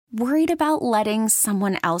Worried about letting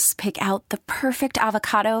someone else pick out the perfect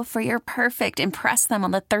avocado for your perfect impress them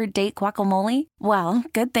on the third date guacamole? Well,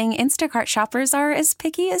 good thing Instacart shoppers are as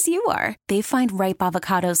picky as you are. They find ripe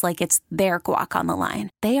avocados like it's their guac on the line.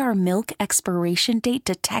 They are milk expiration date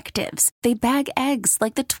detectives. They bag eggs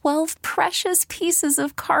like the 12 precious pieces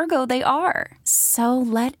of cargo they are. So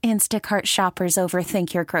let Instacart shoppers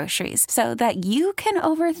overthink your groceries so that you can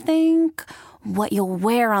overthink what you'll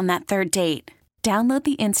wear on that third date. Download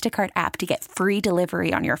the Instacart app to get free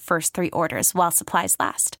delivery on your first 3 orders while supplies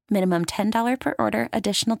last. Minimum $10 per order.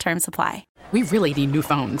 Additional terms apply. We really need new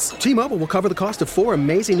phones. T-Mobile will cover the cost of 4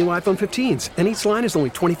 amazing new iPhone 15s, and each line is only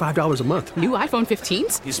 $25 a month. New iPhone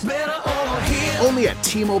 15s? It's better over here. Only at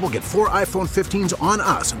T-Mobile, get 4 iPhone 15s on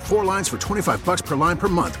us and 4 lines for $25 per line per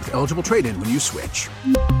month with eligible trade-in when you switch.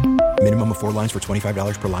 Minimum of 4 lines for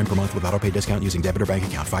 $25 per line per month with autopay discount using debit or bank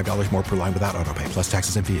account. $5 more per line without autopay, plus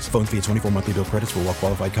taxes and fees. Phone fee at 24 monthly bill credits for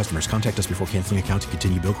well-qualified customers. Contact us before canceling account to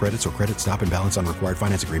continue bill credits or credit stop and balance on required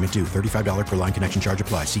finance agreement due. $35 per line connection charge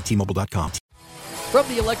applies. See T-Mobile.com. From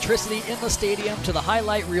the electricity in the stadium to the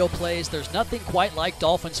highlight reel plays, there's nothing quite like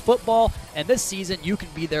Dolphins football, and this season you can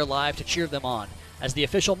be there live to cheer them on. As the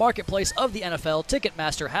official marketplace of the NFL,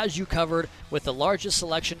 Ticketmaster has you covered with the largest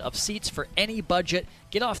selection of seats for any budget.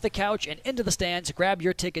 Get off the couch and into the stands. Grab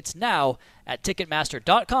your tickets now at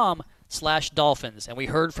Ticketmaster.com/Dolphins. And we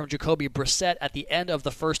heard from Jacoby Brissett at the end of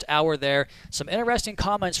the first hour there. Some interesting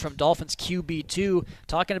comments from Dolphins QB2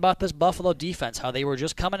 talking about this Buffalo defense, how they were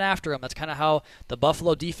just coming after him. That's kind of how the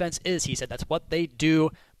Buffalo defense is. He said that's what they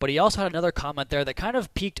do. But he also had another comment there that kind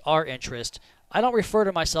of piqued our interest. I don't refer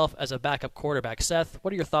to myself as a backup quarterback. Seth,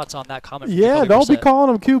 what are your thoughts on that comment? Yeah, don't be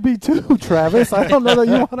calling him QB2, Travis. I don't know that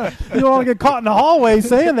you want to get caught in the hallway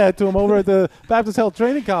saying that to him over at the Baptist Health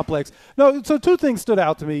Training Complex. No, so 2 things stood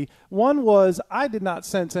out to me. One was I did not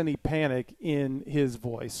sense any panic in his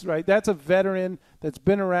voice, right? That's a veteran that's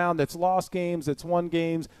been around, that's lost games, that's won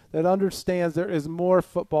games, that understands there is more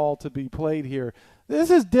football to be played here. This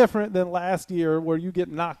is different than last year where you get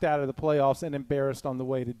knocked out of the playoffs and embarrassed on the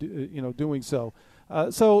way to doing so.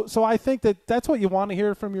 So I think that's what you want to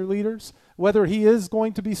hear from your leaders, whether he is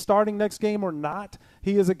going to be starting next game or not.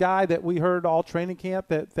 He is a guy that we heard all training camp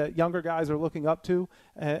that younger guys are looking up to.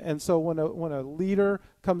 And so when a leader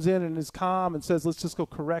comes in and is calm and says, let's just go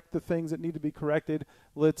correct the things that need to be corrected,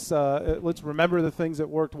 let's remember the things that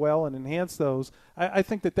worked well and enhance those, I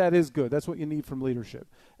think that is good. That's what you need from leadership.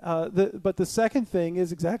 But the second thing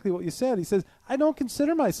is exactly what you said. He says, I don't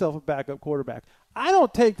consider myself a backup quarterback. I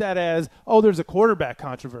don't take that as, there's a quarterback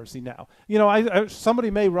controversy now.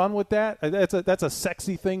 Somebody may run with that. That's a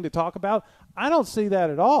sexy thing to talk about. I don't see that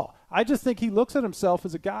at all. I just think he looks at himself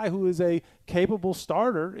as a guy who is a capable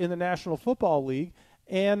starter in the National Football League,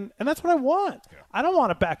 and that's what I want. Yeah. I don't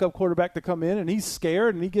want a backup quarterback to come in and he's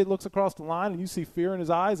scared and he looks across the line and you see fear in his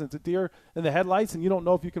eyes and it's a deer in the headlights and you don't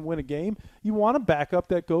know if you can win a game. You want a backup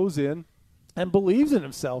that goes in and believes in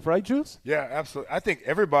himself, right, Juice? Yeah, absolutely. I think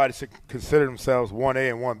everybody should consider themselves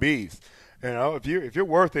 1A and 1Bs. If you're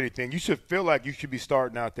worth anything, you should feel like you should be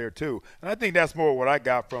starting out there too. And I think that's more what I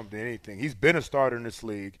got from than anything. He's been a starter in this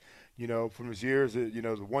league, from his years, the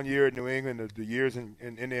 1 year in New England, the years in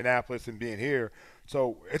Indianapolis and being here.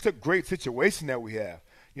 So it's a great situation that we have.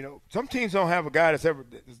 Some teams don't have a guy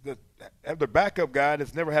have their backup guy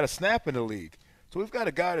that's never had a snap in the league. So we've got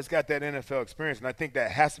a guy that's got that NFL experience, and I think that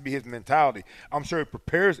has to be his mentality. I'm sure he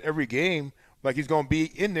prepares every game like he's going to be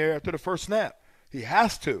in there after the first snap. He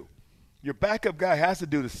has to. Your backup guy has to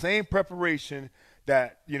do the same preparation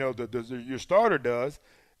that your starter does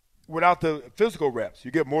without the physical reps.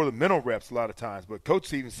 You get more of the mental reps a lot of times. But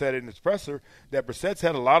Coach even said in his presser that Brissett's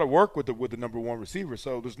had a lot of work with the number one receiver,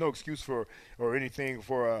 so there's no excuse for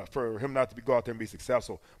him not to go out there and be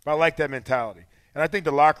successful. But I like that mentality, and I think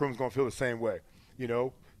the locker room's going to feel the same way.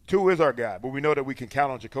 Tua is our guy, but we know that we can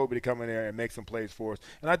count on Jacoby to come in there and make some plays for us,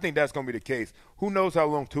 and I think that's going to be the case. Who knows how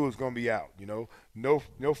long Tua is going to be out? No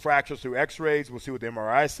fractures through X-rays. We'll see what the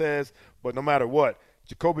MRI says, but no matter what,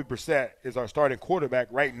 Jacoby Brissett is our starting quarterback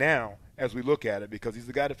right now as we look at it because he's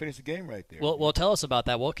the guy to finish the game right there. Well, tell us about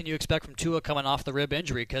that. What can you expect from Tua coming off the rib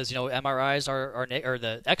injury? Because MRIs or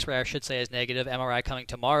the X-ray, I should say, is negative. MRI coming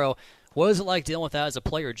tomorrow. What is it like dealing with that as a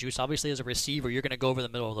player, Juice? Obviously, as a receiver, you're going to go over the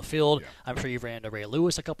middle of the field. Yeah. I'm sure you've ran into Ray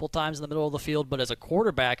Lewis a couple of times in the middle of the field. But as a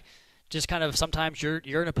quarterback, just kind of sometimes you're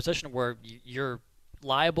in a position where you're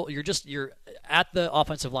liable. You're at the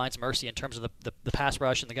offensive line's mercy in terms of the pass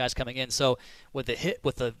rush and the guys coming in. So with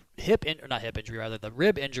the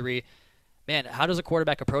rib injury, man, how does a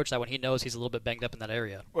quarterback approach that when he knows he's a little bit banged up in that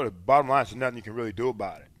area? Well, the bottom line is there's nothing you can really do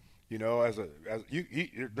about it.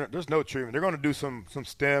 There's no treatment. They're going to do some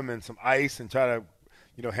stem and some ice and try to,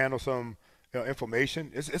 handle some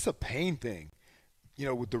inflammation. It's a pain thing.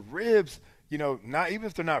 With the ribs, not even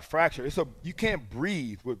if they're not fractured, you can't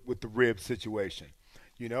breathe with the rib situation.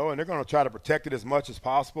 And they're going to try to protect it as much as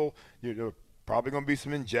possible. Probably going to be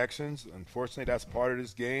some injections. Unfortunately, that's part of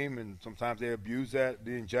this game, and sometimes they abuse the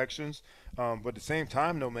injections. But at the same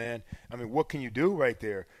time, though, man, I mean, what can you do right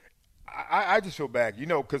there? I just feel bad,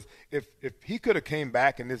 because if he could have came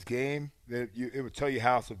back in this game, it would tell you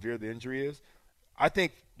how severe the injury is. I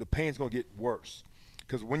think the pain's going to get worse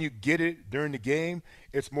because when you get it during the game,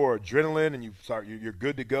 it's more adrenaline and you're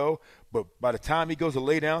good to go. But by the time he goes to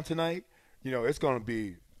lay down tonight, it's going to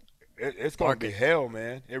be hell,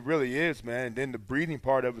 man. It really is, man. And then the breathing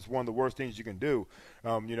part of it is one of the worst things you can do.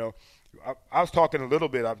 I was talking a little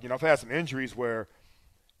bit. I've had some injuries where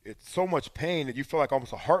it's so much pain that you feel like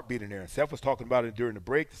almost a heartbeat in there. And Seth was talking about it during the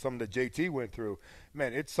break, something that JT went through.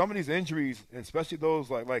 Man, it's some of these injuries, and especially those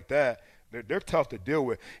like that, they're tough to deal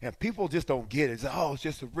with. And people just don't get it. It's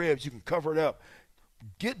just the ribs. You can cover it up.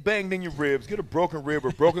 Get banged in your ribs, get a broken rib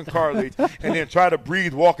or broken cartilage, and then try to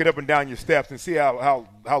breathe walking up and down your steps and see how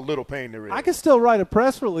little pain there is. I can still write a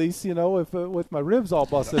press release, if with my ribs all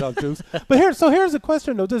busted up, Juice. But here's the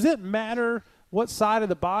question, though. Does it matter what side of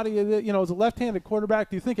the body it is? As a left-handed quarterback,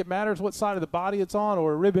 do you think it matters what side of the body it's on,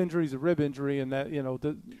 or a rib injury is a rib injury, and that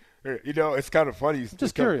it's kind of funny.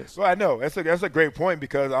 Just curious. Well, I know that's a great point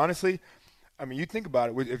because honestly, I mean, you think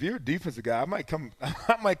about it. If you're a defensive guy, I might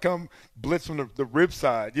come blitz from the rib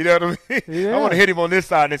side. You know what I mean? Yeah. I want to hit him on this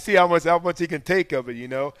side and see how much he can take of it.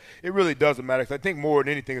 It really doesn't matter. 'Cause I think more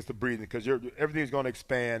than anything, it's the breathing because everything's going to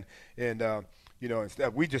expand. And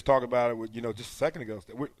instead we just talked about it. Just a second ago.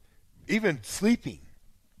 Even sleeping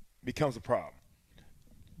becomes a problem.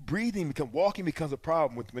 Walking becomes a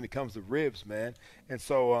problem when it comes to ribs, man. And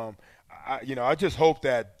so, I just hope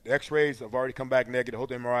that X-rays have already come back negative. I hope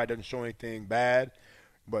the MRI doesn't show anything bad.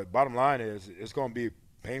 But bottom line is, it's going to be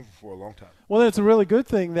painful for a long time. Well, then it's a really good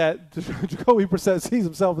thing that Jacoby Brissett sees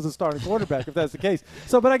himself as a starting quarterback, if that's the case.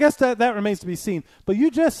 So, but I guess that remains to be seen. But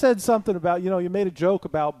you just said something about, you made a joke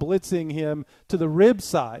about blitzing him to the rib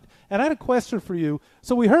side. And I had a question for you.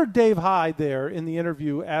 So we heard Dave Hyde there in the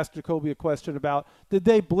interview ask Jacoby a question about, did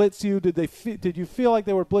they blitz you? Did you feel like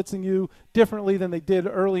they were blitzing you differently than they did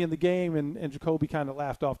early in the game? And Jacoby kind of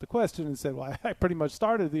laughed off the question and said, well, I pretty much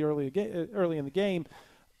started early in the game.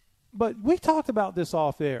 But we talked about this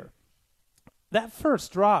off air. That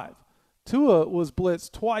first drive, Tua was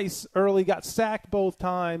blitzed twice early, got sacked both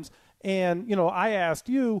times. And, I asked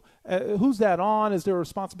you, who's that on? Is there a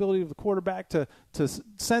responsibility of the quarterback to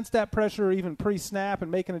sense that pressure even pre-snap and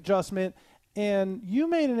make an adjustment? And you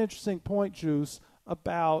made an interesting point, Juice,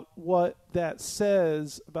 about what that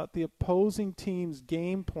says about the opposing team's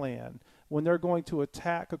game plan when they're going to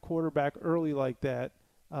attack a quarterback early like that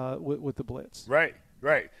with the blitz. Right.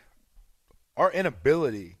 Our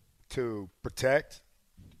inability to protect,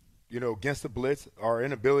 against the blitz, our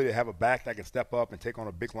inability to have a back that can step up and take on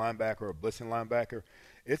a big linebacker or a blitzing linebacker,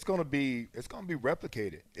 it's going to be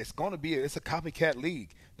replicated. It's a copycat league.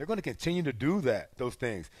 They're going to continue to do those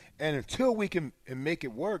things. And until we can make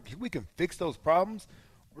it work, we can fix those problems,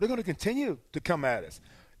 they're going to continue to come at us.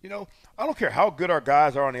 I don't care how good our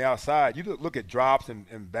guys are on the outside. You look at drops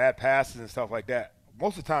and bad passes and stuff like that.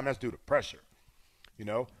 Most of the time that's due to pressure,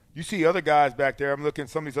 You see other guys back there. I'm looking at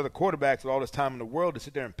some of these other quarterbacks with all this time in the world to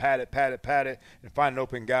sit there and pat it, and find an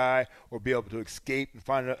open guy or be able to escape and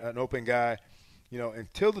find an open guy.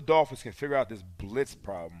 Until the Dolphins can figure out this blitz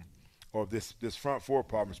problem or this front four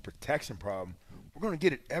problem, this protection problem, we're going to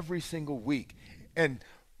get it every single week. And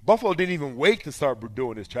Buffalo didn't even wait to start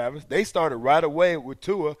doing this, Travis. They started right away with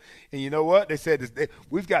Tua. And you know what? They said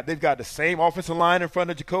they've got the same offensive line in front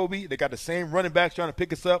of Jacoby. They got the same running backs trying to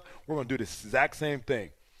pick us up. We're going to do the exact same thing.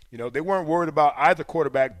 They weren't worried about either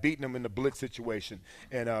quarterback beating them in the blitz situation.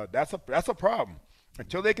 And that's a problem.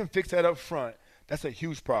 Until they can fix that up front, that's a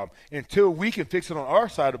huge problem. Until we can fix it on our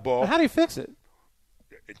side of the ball. How do you fix it?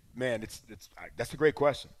 That's a great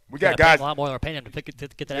question. We got guys a lot more than we're paying them to get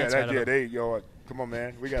that answer out of them. Come on,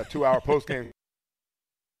 man. We got a 2-hour post game.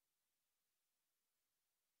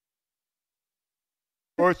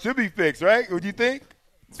 Or it should be fixed, right? What do you think?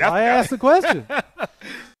 That's why I asked the question.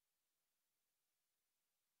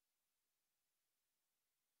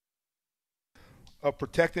 Of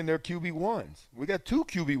protecting their QB1s. We got 2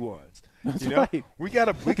 QB1s. That's right.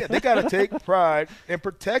 They gotta take pride in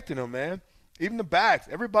protecting them, man. Even the backs,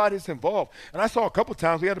 everybody's involved. And I saw a couple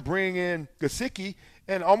times we had to bring in Gesicki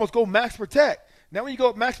and almost go max protect. Now when you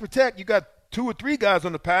go max protect, you got 2 or 3 guys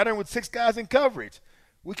on the pattern with 6 guys in coverage.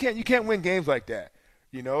 You can't win games like that.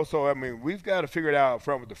 So, I mean, we've got to figure it out up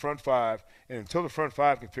front with the front five, and until the front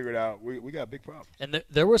five can figure it out, we got a big problem. And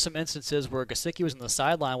there were some instances where Gesicki was on the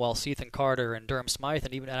sideline while Ethan Carter and Durham Smythe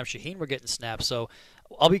and even Adam Shaheen were getting snaps. So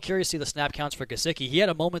I'll be curious to see the snap counts for Gesicki. He had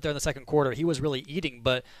a moment there in the second quarter. He was really eating,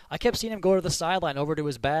 but I kept seeing him go to the sideline over to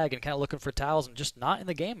his bag and kind of looking for towels and just not in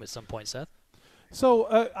the game at some point, Seth.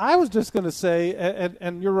 So I was just going to say,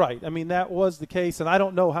 and you're right. I mean, that was the case, and I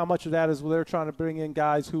don't know how much of that is they're trying to bring in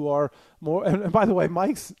guys who are more. And by the way,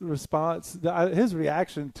 Mike's response, his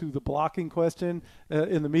reaction to the blocking question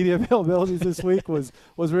in the media availabilities this week was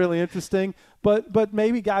really interesting. But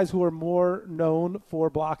maybe guys who are more known for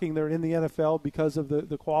blocking, they're in the NFL because of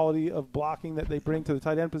the quality of blocking that they bring to the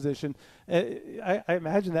tight end position. I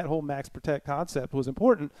imagine that whole max protect concept was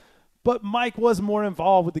important. But Mike was more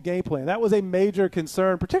involved with the game plan. That was a major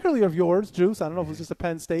concern, particularly of yours, Juice. I don't know if it was just a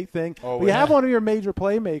Penn State thing. But you have one of your major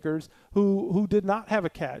playmakers who did not have a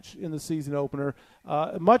catch in the season opener,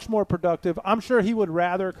 much more productive. I'm sure he would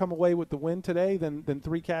rather come away with the win today than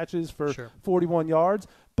 3 catches for 41 yards.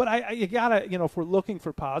 But you got to, if we're looking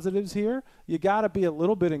for positives here, you got to be a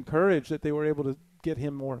little bit encouraged that they were able to get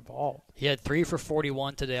him more involved. He had 3 for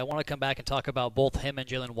 41 today. I want to come back and talk about both him and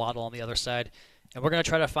Jalen Waddle on the other side. And we're going to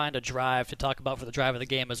try to find a drive to talk about for the drive of the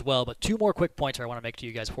game as well. But 2 more quick points I want to make to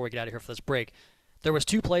you guys before we get out of here for this break. There was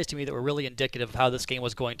 2 plays to me that were really indicative of how this game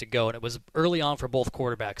was going to go, and it was early on for both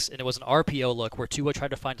quarterbacks. And it was an RPO look where Tua tried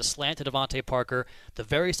to find a slant to Devontae Parker, the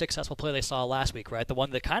very successful play they saw last week, right? The one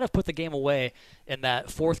that kind of put the game away in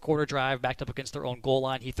that fourth quarter drive backed up against their own goal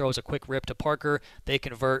line. He throws a quick rip to Parker. They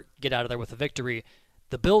convert, get out of there with a victory.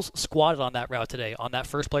 The Bills squatted on that route today, on that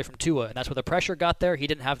first play from Tua, and that's where the pressure got there. He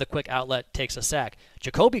didn't have the quick outlet, takes a sack.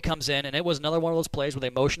 Jacoby comes in, and it was another one of those plays where they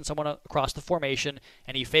motion someone across the formation,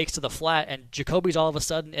 and he fakes to the flat, and Jacoby's all of a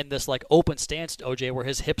sudden in this open stance, OJ, where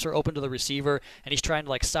his hips are open to the receiver, and he's trying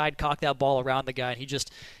to side cock that ball around the guy, and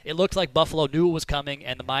it looked like Buffalo knew it was coming,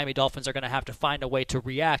 and the Miami Dolphins are going to have to find a way to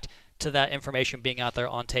react to that information being out there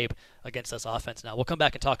on tape against this offense. Now, we'll come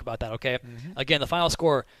back and talk about that, okay? Mm-hmm. Again, the final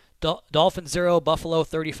score, Dolphins 0, Buffalo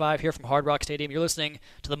 35 here from Hard Rock Stadium. You're listening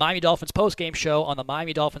to the Miami Dolphins postgame show on the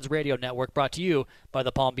Miami Dolphins Radio Network, brought to you by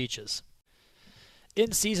the Palm Beaches.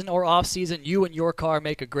 In season or off season, you and your car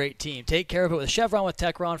make a great team. Take care of it with Chevron with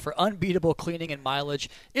Techron for unbeatable cleaning and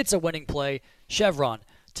mileage. It's a winning play. Chevron,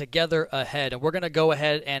 together ahead. And we're going to go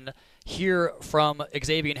ahead and hear from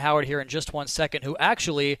Xavier Howard here in just 1 second, who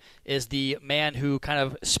actually is the man who kind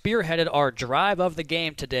of spearheaded our drive of the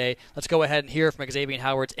game today. Let's go ahead and hear from Xavier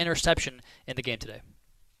Howard's interception in the game today.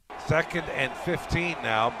 2nd and 15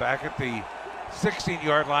 now, back at the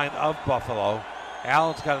 16-yard line of Buffalo.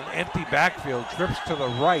 Allen's got an empty backfield, trips to the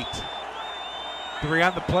right. 3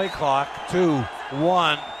 on the play clock, 2,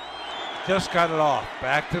 1. Just got it off.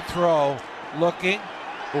 Back to throw, looking.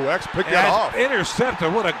 Oh, X picked that off.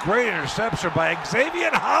 Intercepted. What a great interception by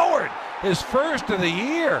Xavier Howard. His first of the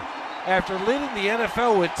year. After leading the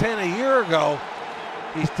NFL with 10 a year ago,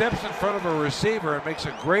 he steps in front of a receiver and makes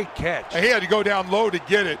a great catch. He had to go down low to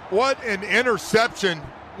get it. What an interception.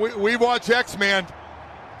 We watched X-Man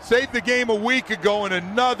save the game a week ago, and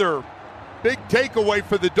another big takeaway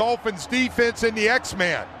for the Dolphins defense and the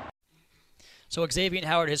X-Man. So Xavier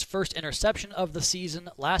Howard, his first interception of the season.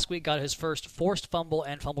 Last week got his first forced fumble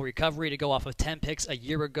and fumble recovery to go off of 10 picks a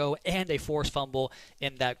year ago and a forced fumble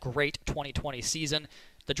in that great 2020 season.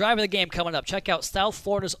 The drive of the game coming up. Check out South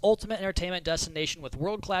Florida's ultimate entertainment destination with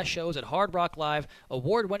world-class shows at Hard Rock Live,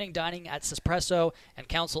 award-winning dining at Espresso and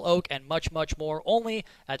Council Oak, and much, much more, only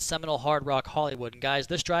at Seminole Hard Rock Hollywood. And guys,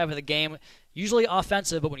 this drive of the game, usually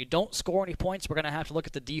offensive, but when you don't score any points, we're going to have to look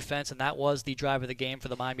at the defense, and that was the drive of the game for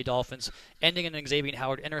the Miami Dolphins, ending in an Xavier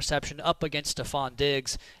Howard interception up against Stephon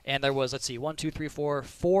Diggs. And there was,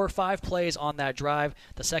 5 plays on that drive.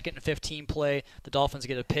 The 2nd and 15 play, the Dolphins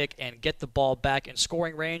get a pick and get the ball back in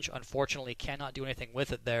scoring range. Unfortunately, cannot do anything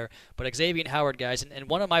with it there. But Xavier Howard, guys, and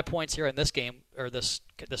one of my points here in this game, or this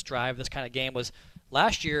drive, this kind of game, was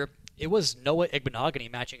last year, it was Noah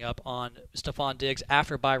Igbinoghene matching up on Stephon Diggs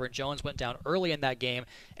after Byron Jones went down early in that game.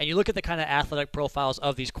 And you look at the kind of athletic profiles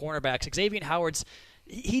of these cornerbacks. Xavier Howard's,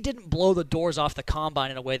 he didn't blow the doors off the combine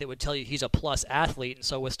in a way that would tell you he's a plus athlete. And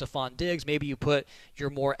so with Stephon Diggs, maybe you put your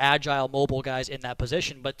more agile, mobile guys in that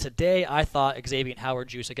position. But today, I thought Xavier Howard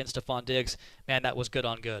juice against Stephon Diggs, man, that was good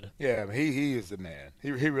on good. Yeah, he is the man. He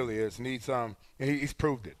really is. And he's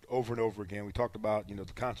proved it over and over again. We talked about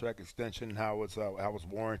the contract extension, how it's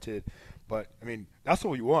warranted. But I mean, that's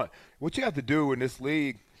what you want. What you have to do in this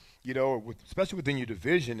league, especially within your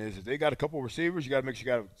division, is if they got a couple of receivers, you got to make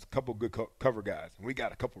sure you got a couple of good cover guys. And we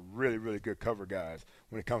got a couple of really, really good cover guys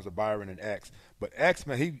when it comes to Byron and X. But X,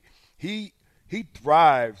 man, he he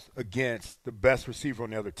thrives against the best receiver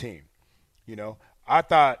on the other team. You know, I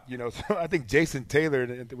thought, I think Jason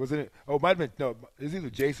Taylor, was it? Oh, it might have been, no, it was either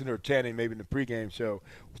Jason or Channing maybe in the pregame show.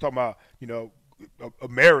 Was talking about, a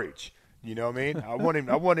marriage. You know what I mean? I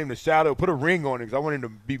want him to shadow, put a ring on him because I want him to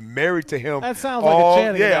be married to him. That sounds like a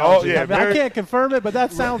Channing analogy. I can't confirm it, but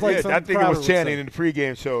that sounds like something I think it was Channing in the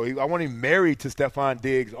pregame show. I want him married to Stephon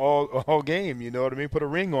Diggs all game. You know what I mean? Put a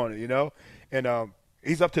ring on it. And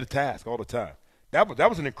he's up to the task all the time. That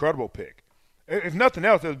was an incredible pick. If nothing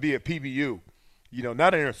else, it would be a PBU.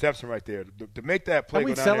 Not an interception right there. To make that play, and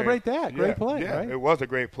we'd go down celebrate there, that. Great play, yeah, right? It was a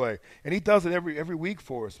great play. And he does it every week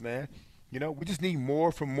for us, man. We just need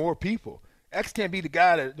more from more people. X can't be the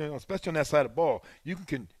guy that, especially on that side of the ball. You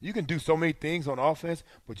can do so many things on offense,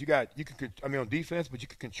 but on defense, but you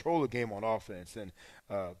can control the game on offense. And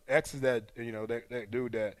X is that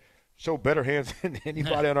dude that showed better hands than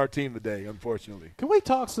anybody on our team today, unfortunately. Can we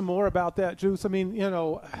talk some more about that, Juice? I mean,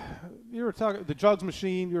 you were talking the jugs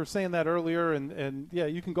machine. You were saying that earlier, and yeah,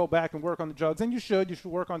 you can go back and work on the jugs, and you should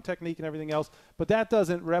work on technique and everything else. But that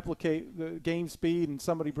doesn't replicate the game speed and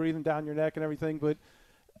somebody breathing down your neck and everything. But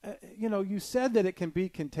you said that it can be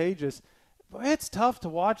contagious. But it's tough to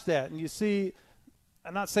watch that, and you see.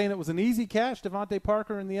 I'm not saying it was an easy catch, Devontae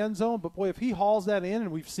Parker in the end zone, but boy, if he hauls that in,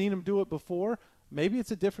 and we've seen him do it before, maybe it's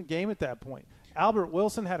a different game at that point. Albert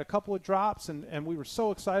Wilson had a couple of drops, and we were so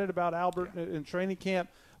excited about Albert in training camp.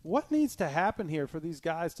 What needs to happen here for these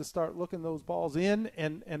guys to start looking those balls in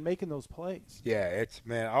and making those plays? Yeah,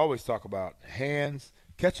 I always talk about hands.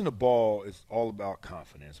 Catching the ball is all about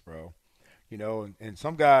confidence, bro. And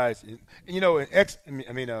some guys,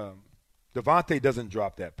 Devontae doesn't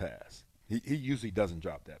drop that pass. He usually doesn't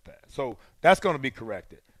drop that pass. So that's going to be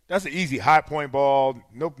corrected. That's an easy high point ball,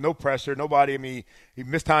 no pressure, nobody. He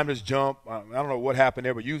mistimed his jump. I don't know what happened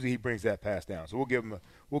there, but usually he brings that pass down. So we'll give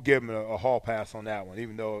him a haul pass on that one,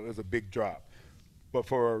 even though it was a big drop. But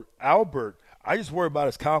for Albert, I just worry about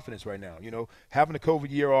his confidence right now. Having the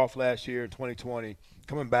COVID year off last year in 2020,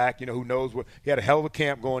 coming back, who knows what. He had a hell of a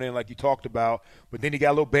camp going in like you talked about, but then he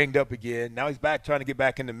got a little banged up again. Now he's back trying to get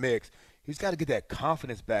back in the mix. He's got to get that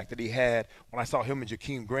confidence back that he had when I saw him and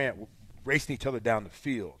Jakeem Grant racing each other down the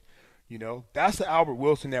field. That's the Albert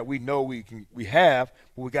Wilson that we know we have,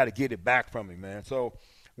 but we got to get it back from him, man. So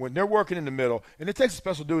when they're working in the middle, and it takes a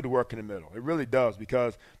special dude to work in the middle. It really does,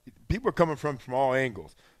 because people are coming from all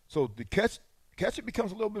angles. So the catch it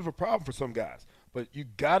becomes a little bit of a problem for some guys. But you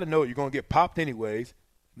got to know you're going to get popped anyways.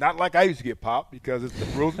 Not like I used to get popped, because the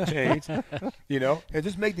rules have changed, and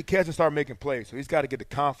just make the catch and start making plays. So he's got to get the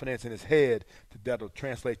confidence in his head that'll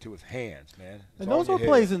translate to his hands, man. And those were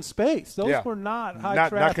plays in space. Those were not high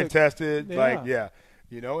traffic. Not contested, and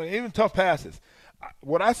even tough passes.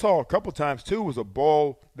 What I saw a couple times, too, was a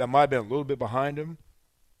ball that might have been a little bit behind him,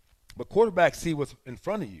 but quarterbacks see what's in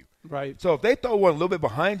front of you. Right. So if they throw one a little bit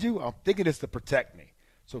behind you, I'm thinking it's to protect me.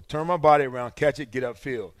 So turn my body around, catch it, get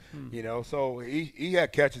upfield. So he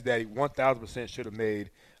had catches that he 1,000% should have made.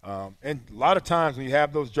 And a lot of times when you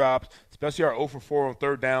have those drops, especially our 0 for 4 on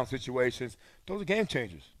third down situations, those are game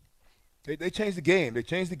changers. They change the game. They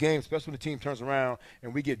change the game, especially when the team turns around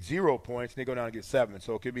and we get 0 points and they go down and get 7.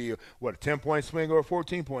 So it could be a 10-point swing or a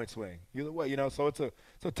 14-point swing. Either way, so it's a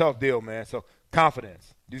tough deal, man. So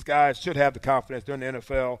confidence. These guys should have the confidence. They're in the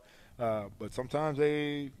NFL, but sometimes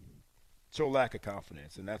they show lack of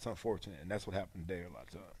confidence, and that's unfortunate, and that's what happened today a lot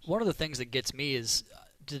of times. One of the things that gets me is,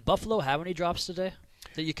 did Buffalo have any drops today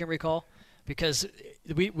that you can recall? Because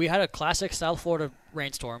we had a classic South Florida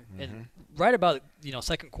rainstorm, and right about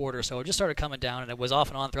second quarter, so it just started coming down, and it was off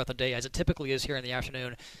and on throughout the day, as it typically is here in the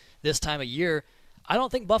afternoon this time of year. I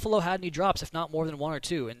don't think Buffalo had any drops, if not more than 1 or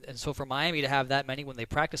 2. And so for Miami to have that many when they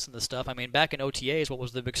practice in this stuff, back in OTAs, what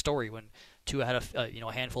was the big story when Tua had a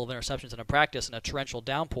handful of interceptions in a practice and a torrential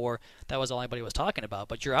downpour? That was all anybody was talking about.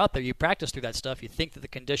 But you're out there, you practice through that stuff. You think that the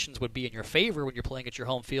conditions would be in your favor when you're playing at your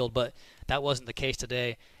home field, but that wasn't the case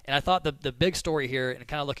today. And I thought the big story here, and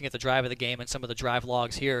kind of looking at the drive of the game and some of the drive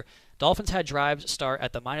logs here, Dolphins had drives start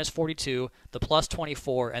at the -42, the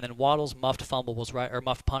 +24, and then Waddle's muffed punt was right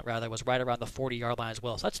around the 40-yard line as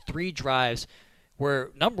well. So that's 3 drives where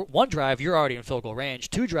one drive you're already in field goal range,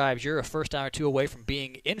 2 drives you're a first down or 2 away from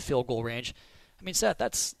being in field goal range. Seth,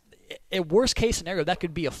 that's a worst case scenario. That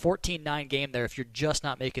could be a 14-9 game there if you're just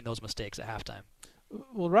not making those mistakes at halftime.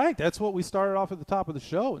 Well, right. That's what we started off at the top of the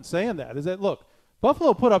show and saying that is that, look,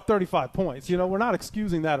 Buffalo put up 35 points. We're not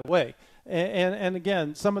excusing that away. And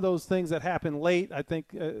again, some of those things that happen late, I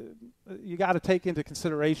think you got to take into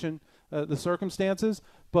consideration the circumstances.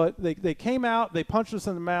 But they came out, they punched us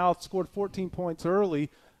in the mouth, scored 14 points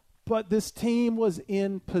early, but this team was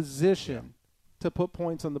in position to put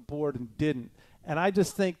points on the board and didn't. And I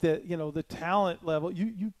just think that, the talent level,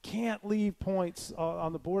 you can't leave points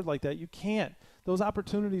on the board like that. You can't. Those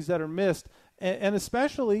opportunities that are missed, and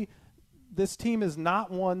especially this team is not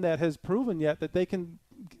one that has proven yet that they can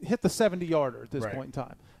hit the 70-yarder at this point in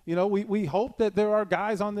time. We hope that there are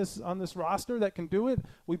guys on this roster that can do it.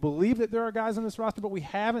 We believe that there are guys on this roster, but we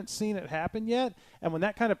haven't seen it happen yet. And when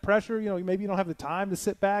that kind of pressure, maybe you don't have the time to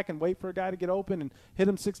sit back and wait for a guy to get open and hit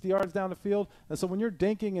him 60 yards down the field. And so when you're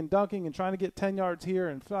dinking and dunking and trying to get 10 yards here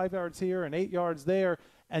and 5 yards here and 8 yards there,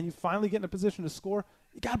 and you finally get in a position to score,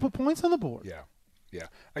 you got to put points on the board. Yeah.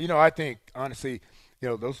 I think, honestly,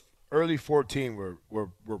 those early 14 were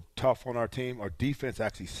tough on our team. Our defense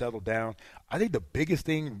actually settled down. I think the biggest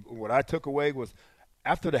thing, what I took away was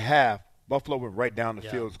after the half, Buffalo went right down the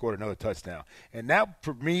field and scored another touchdown. And that,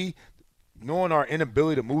 for me, knowing our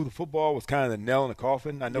inability to move the football was kind of the nail in the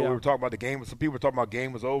coffin. I know we were talking about the game. Some people were talking about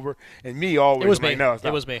game was over. And me always. It was like, me. No, it's not.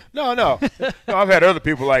 It was me. No, I've had other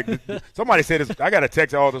people like – somebody said this. I got a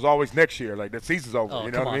text, there's always next year. Like, the season's over. Oh,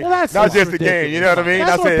 you know what I mean? Well, that's not just ridiculous. the game. You know what I mean?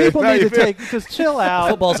 That's what people need to take. Just chill out.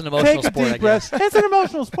 Football's an emotional take sport, a I deep breath. guess. It's an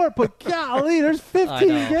emotional sport, but golly, there's 15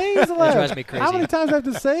 games left. It drives me crazy. How many times do I have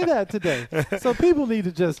to say that today? So people need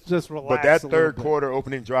to just relax. But that a third little quarter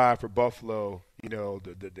opening drive for Buffalo,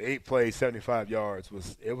 the 8 plays, 75 yards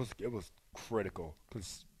was critical,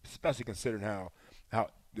 especially considering how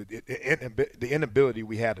the inability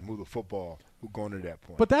we had to move the football going to that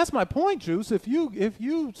point. But that's my point, Juice. If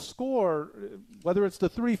you score, whether it's the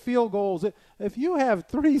 3 field goals, if you have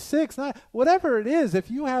 3, 6, 9, whatever it is, if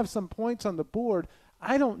you have some points on the board,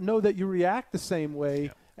 I don't know that you react the same way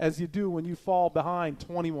as you do when you fall behind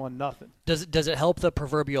 21-0. Does it help the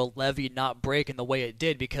proverbial levee not break in the way it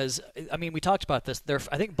did? Because, we talked about this.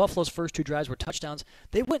 I think Buffalo's first 2 drives were touchdowns.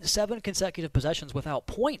 They went 7 consecutive possessions without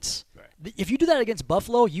points. Right. If you do that against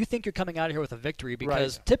Buffalo, you think you're coming out of here with a victory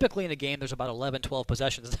because typically in a game there's about 11, 12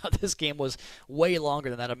 possessions. Now this game was way longer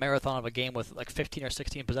than that, a marathon of a game with like 15 or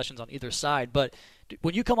 16 possessions on either side. But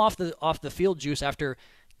when you come off the field, Juice, after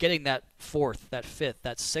getting that 4th, that 5th,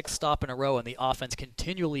 that 6th stop in a row, and the offense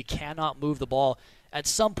continually cannot move the ball. At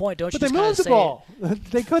some point, don't you just kind of say, they moved the ball.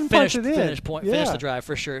 They couldn't punch it in. Finish the drive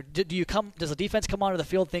for sure. Does the defense come onto the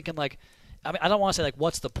field thinking like, I don't want to say like,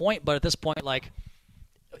 what's the point? But at this point, like,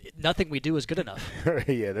 nothing we do is good enough.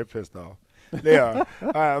 Yeah, they're pissed off. They are.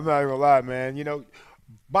 I'm not even gonna lie, man.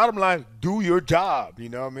 Bottom line, do your job. You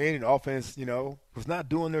know what I mean? And offense, was not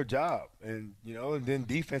doing their job, and and then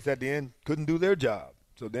defense at the end couldn't do their job.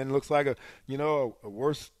 So then it looks like a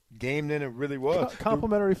worse game than it really was.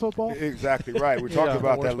 Complimentary football? Exactly right. We talked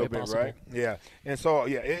about that a little bit, possible. Right? Yeah. And so,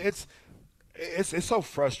 it's so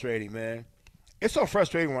frustrating, man. It's so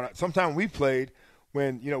frustrating when sometimes we played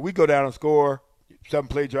when, we go down and score,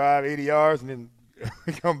 7-play drive, 80 yards, and then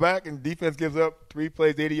we come back and defense gives up 3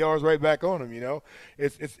 plays, 80 yards right back on them,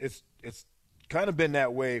 It's kind of been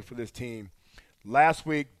that way for this team. Last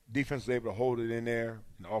week, defense was able to hold it in there,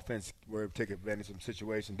 and offense were able to take advantage of some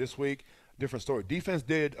situation. This week, different story. Defense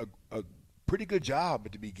did a pretty good job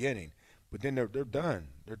at the beginning, but then they're done.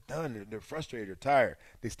 They're done. They're frustrated. They're tired.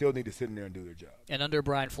 They still need to sit in there and do their job. And under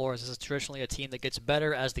Brian Flores, this is traditionally a team that gets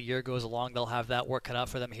better as the year goes along. They'll have that work cut out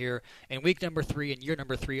for them here in week number 3 and year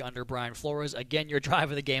number 3 under Brian Flores. Again, your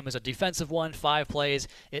drive of the game is a defensive one, 5 plays.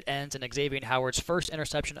 It ends in Xavier Howard's first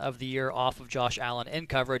interception of the year off of Josh Allen in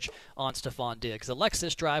coverage on Stephon Diggs. The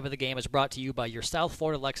Lexus drive of the game is brought to you by your South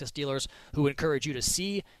Florida Lexus dealers who encourage you to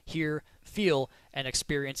see, hear, feel, and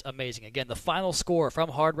experience amazing. Again, the final score from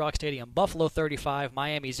Hard Rock Stadium, Buffalo 35,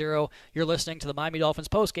 Miami 0. You're listening to the Miami Dolphins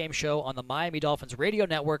postgame show on the Miami Dolphins Radio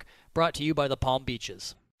Network, brought to you by the Palm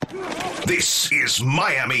Beaches. This is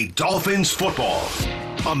Miami Dolphins football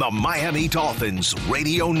on the Miami Dolphins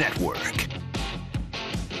Radio Network.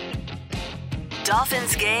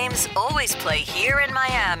 Dolphins games always play here in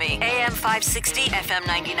Miami. AM 560, FM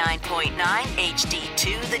 99.9,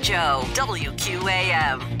 HD2 The Joe,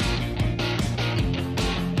 WQAM.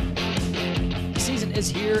 Season is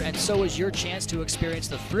here, and so is your chance to experience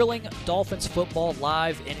the thrilling Dolphins football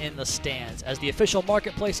live and in the stands. As the official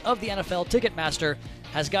marketplace of the NFL, Ticketmaster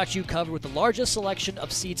has got you covered with the largest selection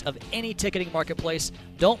of seats of any ticketing marketplace.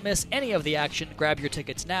 Don't miss any of the action. Grab your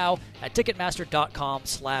tickets now at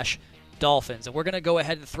Ticketmaster.com/Dolphins. And we're going to go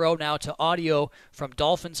ahead and throw now to audio from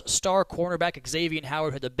Dolphins star cornerback Xavier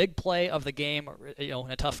Howard, who had the big play of the game,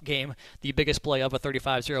 in a tough game, the biggest play of a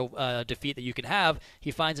 35-0 defeat that you can have.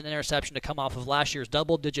 He finds an interception to come off of last year's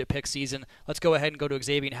double-digit pick season. Let's go ahead and go to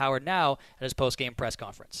Xavier Howard now at his post-game press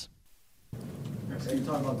conference. So you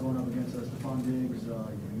talk about going up against Stephon Diggs.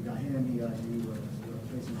 You got him, you got you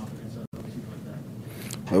facing off against other people like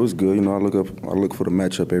that. It was good. I look for the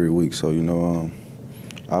matchup every week. So,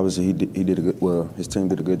 Obviously, he did a good. Well, his team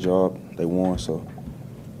did a good job. They won, so.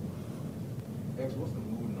 X, what's the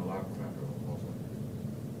mood in the locker room after a loss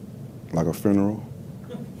like that? Like a funeral.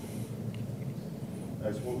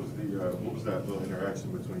 X, what was that little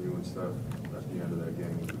interaction between you and Steph at the end of that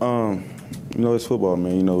game? It's football,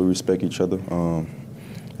 man. We respect each other.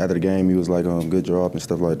 After the game, he was like, good job and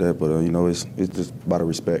stuff like that. But, it's just about the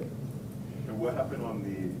respect. And what happened on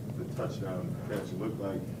the touchdown catch? It looked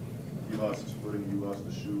like he lost his footing, you lost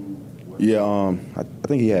the shoe. Yeah, I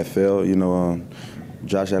think he had fell.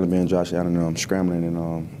 Josh Allen being Josh Allen, scrambling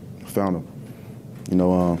and found him.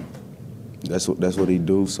 That's what he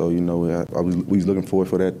do. So, we was looking forward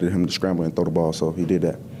for that, to him to scramble and throw the ball. So he did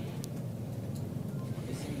that.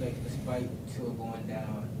 It seemed like despite Tua going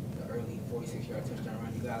down the early 46-yard touchdown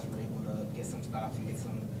run, you guys were able to get some stops and get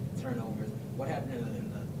some turnovers. What happened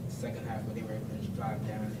in the second half where they were able to just drive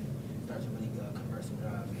down and start to really convert some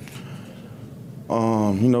drives?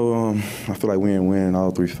 I feel like we ain't winning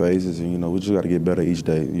all three phases, and we just got to get better each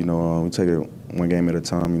day. We take it one game at a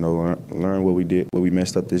time. Learn what we did, what we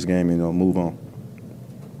messed up this game, and move on.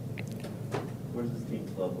 Where's this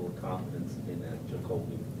team's level of confidence in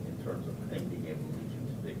Jacoby in terms of him being able to lead you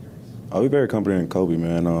to victories? We're very confident in Kobe,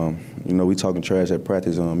 man. We talking trash at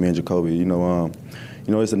practice, me and Jacoby.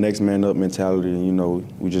 It's the next man up mentality,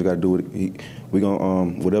 and we just got to do it. We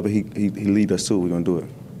gonna whatever he lead us to, we're gonna do it.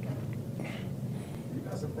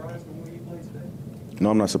 No,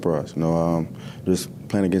 I'm not surprised. Just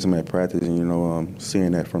playing against him at practice and,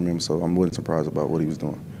 seeing that from him, so I wasn't surprised about what he was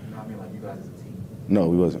doing. I mean, like you guys as a team. No,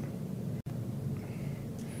 we wasn't.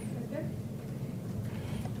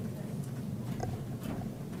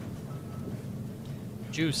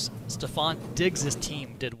 Juice, Stephon Diggs'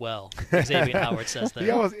 team did well. Xavier Howard says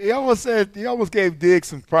that. He almost gave Diggs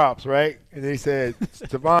some props, right? And then he said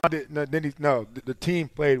Stephon did. The team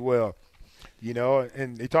played well.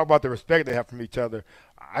 And they talk about the respect they have from each other.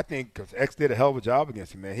 I think because X did a hell of a job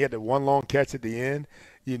against him, man. He had the one long catch at the end,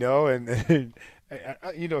 and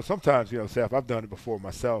sometimes, Seth, I've done it before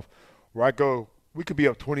myself, where we could be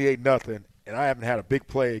up 28-0, and I haven't had a big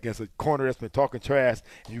play against a corner that's been talking trash,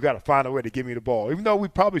 and you got to find a way to give me the ball. Even though we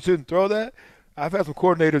probably shouldn't throw that, I've had some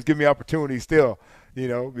coordinators give me opportunities still,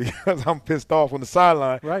 because I'm pissed off on the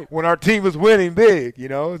sideline when our team is winning big,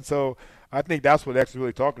 and so – I think that's what X is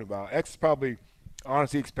really talking about. X is probably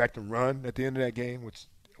honestly expecting run at the end of that game, which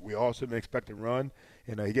we all should have been expecting run.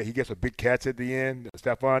 He gets a big catch at the end,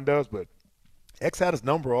 Stephon does, but X had his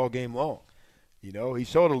number all game long. He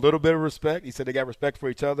showed a little bit of respect. He said they got respect for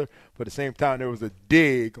each other, but at the same time there was a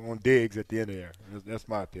dig on Diggs at the end of there. That's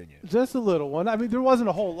my opinion. Just a little one. I mean, there wasn't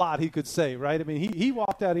a whole lot he could say, right? I mean, he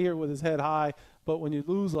walked out of here with his head high, but when you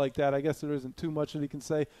lose like that, I guess there isn't too much that he can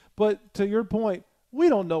say. But to your point, we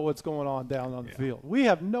don't know what's going on down on the field. We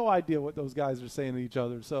have no idea what those guys are saying to each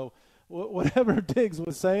other. So whatever Diggs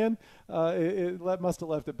was saying, it must have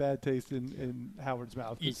left a bad taste in Howard's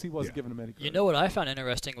mouth because he wasn't giving him any credit. What I found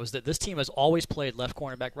interesting was that this team has always played left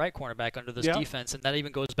cornerback, right cornerback under this defense, and that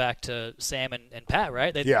even goes back to Sam and Pat,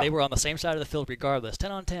 right? They were on the same side of the field regardless. 10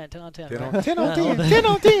 on 10, 10 on 10. 10 on 10, 10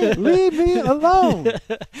 on 10. Leave me alone.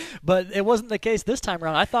 But it wasn't the case this time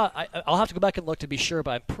around. I thought I'll have to go back and look to be sure,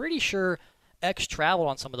 but I'm pretty sure X traveled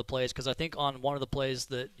on some of the plays because I think on one of the plays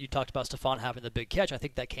that you talked about Stephon having the big catch, I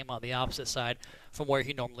think that came on the opposite side from where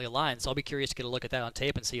he normally aligns. So I'll be curious to get a look at that on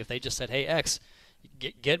tape and see if they just said, hey, X,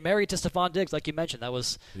 get married to Stephon Diggs like you mentioned. That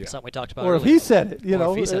was something we talked about earlier. If he said it,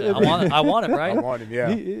 If he said it. I want him, right? I want him, yeah.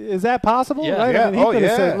 Is that possible? Yeah. Right? Yeah. I mean, he could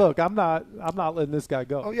have said, look, I'm not letting this guy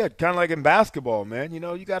go. Oh, yeah, kind of like in basketball, man.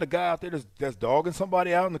 You got a guy out there that's dogging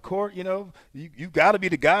somebody out in the court, You got to be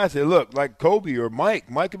the guy that say, look, like Kobe or Mike.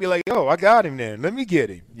 Mike could be like, yo, I got him then. Let me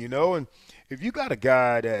get him, And if you got a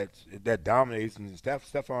guy that dominates, and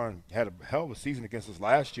Stephon had a hell of a season against us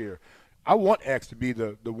last year, I want X to be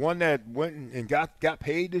the one that went and got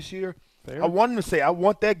paid this year. Fair. I want him to say, I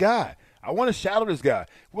want that guy. I want to shadow this guy,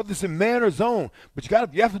 whether it's in man or zone. But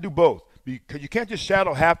you have to do both because you can't just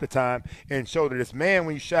shadow half the time and show that it's man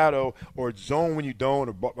when you shadow or it's zone when you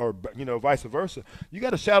don't or vice versa. You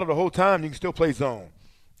got to shadow the whole time. You can still play zone.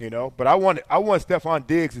 But I want Stephon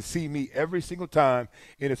Diggs to see me every single time.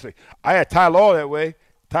 And it's like I had Ty Law that way.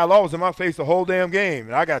 Ty Law was in my face the whole damn game,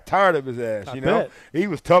 and I got tired of his ass, He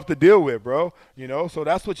was tough to deal with, bro. So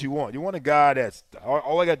that's what you want. You want a guy that's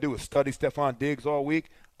all I got to do is study Stephon Diggs all week.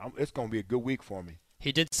 It's going to be a good week for me.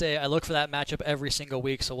 He did say, I look for that matchup every single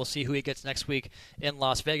week, so we'll see who he gets next week in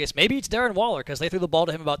Las Vegas. Maybe it's Darren Waller because they threw the ball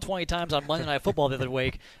to him about 20 times on Monday Night Football the other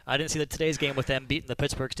week. I didn't see today's game with them beating the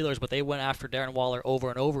Pittsburgh Steelers, but they went after Darren Waller over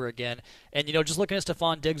and over again. And, just looking at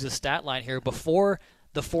Stephon Diggs' stat line here, before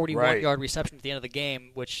the 41-yard reception at the end of the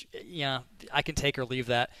game, which, I can take or leave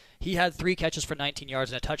that. He had 3 catches for 19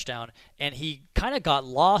 yards and a touchdown, and he kind of got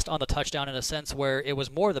lost on the touchdown in a sense where it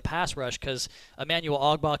was more the pass rush because Emmanuel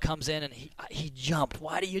Ogbah comes in and he jumped.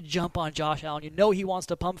 Why do you jump on Josh Allen? You know he wants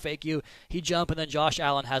to pump fake you. He jumped, and then Josh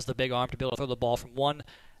Allen has the big arm to be able to throw the ball from one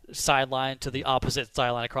sideline to the opposite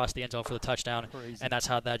sideline across the end zone for the touchdown. Crazy. And that's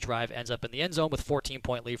how that drive ends up in the end zone with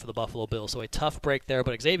 14-point lead for the Buffalo Bills. So a tough break there,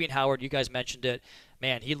 but Xavier Howard, you guys mentioned it.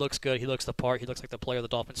 Man, he looks good. He looks the part. He looks like the player the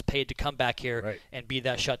Dolphins paid to come back here and be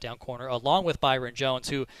that shutdown corner, along with Byron Jones,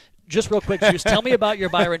 who, just real quick, Juice, tell me about your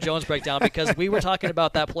Byron Jones breakdown, because we were talking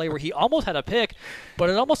about that play where he almost had a pick, but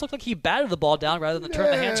it almost looked like he batted the ball down rather than turn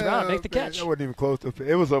the hands around and make the catch. It wasn't even close to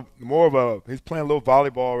it. Was he's playing a little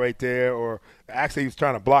volleyball right there, or actually he was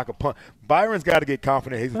trying to block a punt. Byron's got to get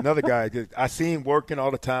confident. He's another guy. I see him working all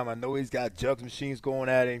the time. I know he's got jugs machines going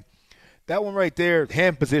at him. That one right there,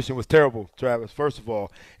 hand position was terrible, Travis, first of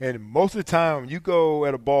all. And most of the time, you go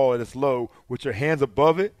at a ball and it's low with your hands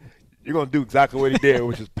above it, you're going to do exactly what he did,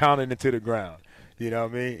 which is pounding into the ground. You know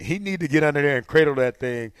what I mean? He need to get under there and cradle that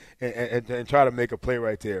thing and try to make a play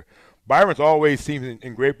right there. Byron's always seems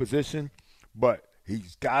in great position, but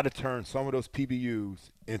he's got to turn some of those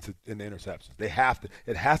PBUs into interceptions. It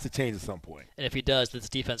has to change at some point. And if he does, this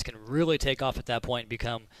defense can really take off at that point and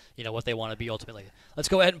become, what they want to be ultimately. Let's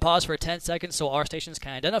go ahead and pause for 10 seconds so our stations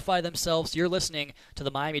can identify themselves. You're listening to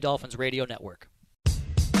the Miami Dolphins Radio Network.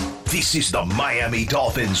 This is the Miami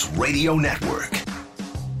Dolphins Radio Network.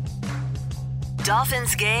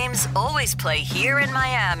 Dolphins games always play here in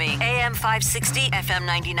Miami. AM 560, FM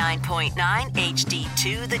 99.9,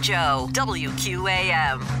 HD2 The Joe,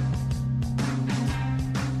 WQAM.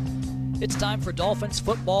 It's time for Dolphins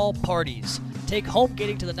football parties. Take home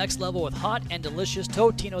gating to the next level with hot and delicious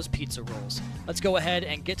Totino's Pizza Rolls. Let's go ahead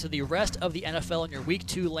and get to the rest of the NFL in your Week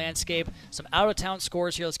 2 landscape. Some out-of-town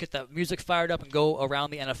scores here. Let's get that music fired up and go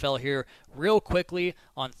around the NFL here real quickly.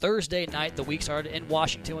 On Thursday night, the week started in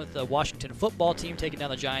Washington with the Washington football team taking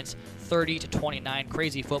down the Giants 30-29.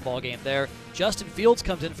 Crazy football game there. Justin Fields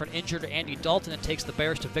comes in for an injured Andy Dalton and takes the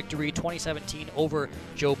Bears to victory 2017 over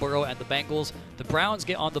Joe Burrow and the Bengals. The Browns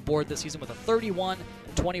get on the board this season with a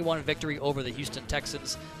 31-21 victory over the Houston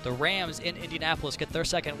Texans. The Rams in Indianapolis get their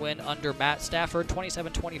second win under Matt Stafford,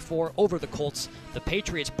 27-24 over the Colts. The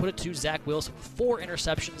Patriots put it to Zach Wilson with 4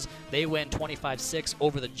 interceptions. They win 25-6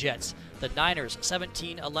 over the Jets. The Niners,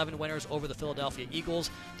 17-11 winners over the Philadelphia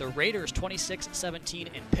Eagles. The Raiders,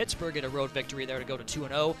 26-17 in Pittsburgh, get a road victory there to go to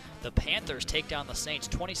 2-0. The Panthers take down the Saints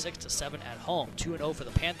 26-7 at home, 2-0 for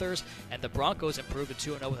the Panthers. And the Broncos improved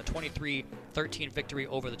to 2-0 with a 23-13 victory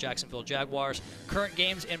over the Jacksonville Jaguars. Current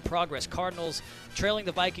games in progress. Cardinals trailing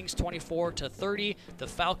the Vikings 24-30. The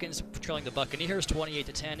Falcons trailing the Buccaneers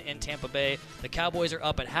 28-10 in Tampa Bay. The Cowboys are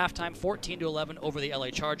up at halftime 14-11 over the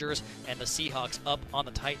LA Chargers. And the Seahawks up on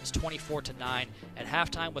the Titans 24-9 at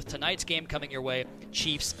halftime, with tonight's game coming your way,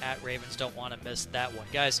 Chiefs at Ravens. Don't want to miss that one.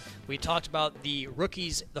 Guys, we talked about the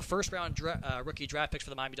rookies, the first-round rookie draft picks for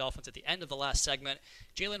the Miami Dolphins at the end of the last segment.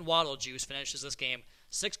 Jalen Waddle, Juice, finishes this game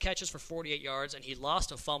 6 catches for 48 yards, and he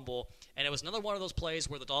lost a fumble. And it was another one of those plays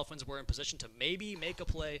where the Dolphins were in position to maybe make a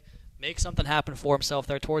play, make something happen for himself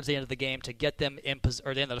there towards the end of the game to get them in,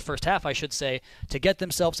 or the end of the first half, I should say, to get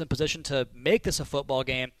themselves in position to make this a football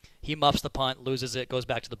game. He muffs the punt, loses it, goes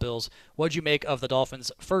back to the Bills. What did you make of the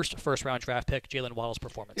Dolphins' first-round draft pick, Jalen Waddle's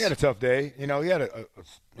performance? He had a tough day.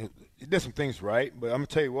 He did some things right, but I'm going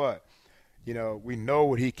to tell you what. We know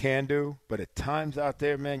what he can do, but at times out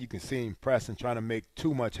there, man, you can see him pressing, trying to make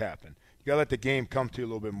too much happen. You got to let the game come to you a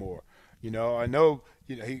little bit more. I know,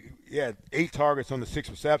 he had 8 targets on the 6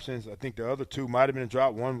 receptions. I think the other 2 might have been a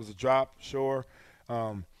drop. One was a drop, sure.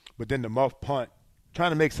 But then the muff punt,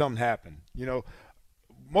 trying to make something happen.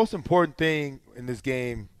 Most important thing in this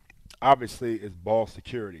game, obviously, is ball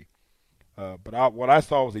security. But what I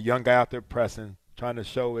saw was a young guy out there pressing, trying to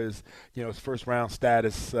show his first-round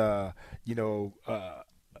status,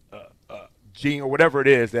 gene or whatever it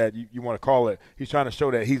is that you want to call it. He's trying to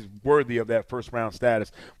show that he's worthy of that first-round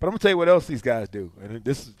status. But I'm going to tell you what else these guys do. And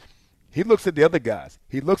he looks at the other guys.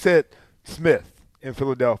 He looks at Smith in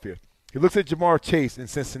Philadelphia. He looks at Jamar Chase in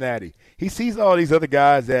Cincinnati. He sees all these other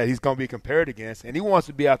guys that he's going to be compared against, and he wants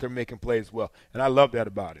to be out there making plays as well. And I love that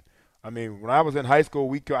about it. I mean, when I was in high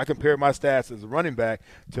school, I compared my stats as a running back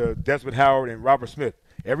to Desmond Howard and Robert Smith.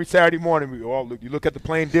 Every Saturday morning, you look at the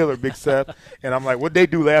Plain Dealer, Big Seth, and I'm like, what'd they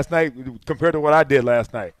do last night compared to what I did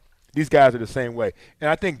last night? These guys are the same way. And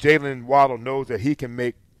I think Jalen Waddle knows that he can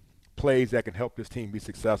make plays that can help this team be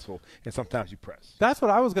successful, and sometimes you press. That's what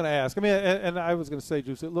I was going to ask. I mean, and I was going to say,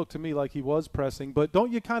 Juice, it looked to me like he was pressing, but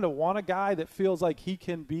don't you kind of want a guy that feels like he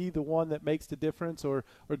can be the one that makes the difference or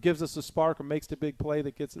gives us a spark or makes the big play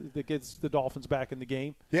that gets the Dolphins back in the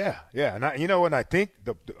game? Yeah, and I think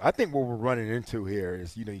what we're running into here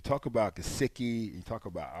is, you talk about Gesicki, you talk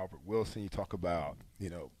about Albert Wilson, you talk about,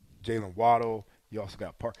 Jalen Waddle, you also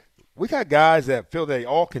got Park. We got guys that feel they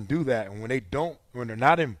all can do that, and when they're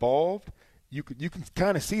not involved, you can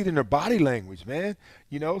kind of see it in their body language, man.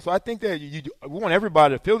 So I think that we want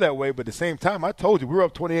everybody to feel that way, but at the same time, I told you we were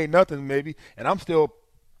up 28-0 maybe, and I'm still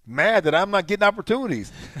mad that I'm not getting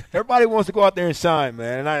opportunities. Everybody wants to go out there and shine,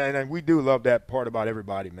 man, and we do love that part about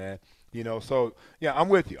everybody, man. So yeah, I'm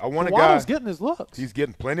with you. I want a guy. Waddle's getting his looks. He's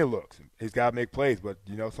getting plenty of looks. He's got to make plays, but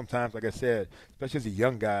sometimes, like I said, especially as a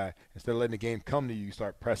young guy, instead of letting the game come to you, you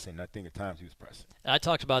start pressing. I think at times he was pressing. I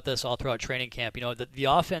talked about this all throughout training camp. The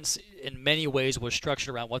offense in many ways was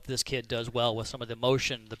structured around what this kid does well with some of the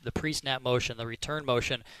motion, the pre-snap motion, the return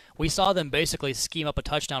motion. We saw them basically scheme up a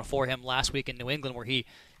touchdown for him last week in New England where he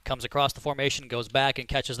comes across the formation, goes back and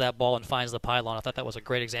catches that ball and finds the pylon. I thought that was a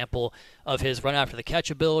great example of his run after the catch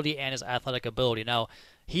ability and his athletic ability. Now,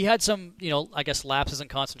 he had some, lapses in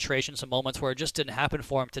concentration, some moments where it just didn't happen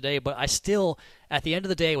for him today. But I still, at the end of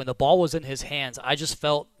the day, when the ball was in his hands, I just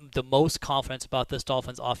felt the most confidence about this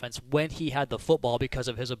Dolphins offense when he had the football because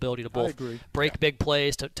of his ability to both break big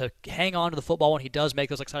plays, to hang on to the football when he does make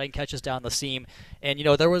those exciting catches down the seam. And,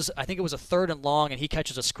 I think it was a 3rd and long, and he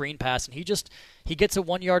catches a screen pass, and he gets it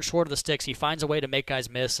 1 yard short of the sticks. He finds a way to make guys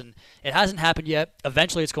miss, and it hasn't happened yet.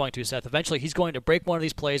 Eventually it's going to, Seth. Eventually he's going to break one of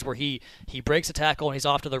these plays where he breaks a tackle and he's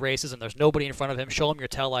off to the races and there's nobody in front of him. Show him your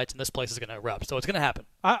tail lights, and this place is going to erupt. So it's going to happen.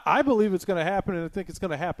 I believe it's going to happen, and I think it's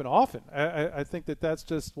going to happen often. I think that's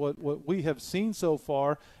just what we have seen so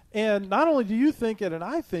far. And not only do you think it and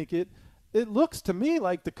I think it, it looks to me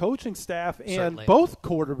like the coaching staff and both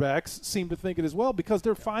quarterbacks seem to think it as well because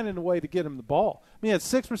they're finding a way to get him the ball. I mean, he had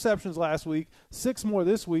 6 receptions last week, 6 more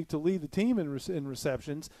this week to lead the team in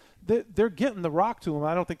receptions. They're getting the rock to him.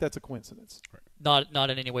 I don't think that's a coincidence. Not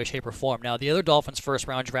in any way, shape, or form. Now, the other Dolphins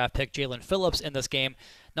first-round draft pick, Jalen Phillips, in this game.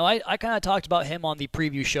 Now, I kind of talked about him on the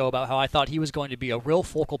preview show about how I thought he was going to be a real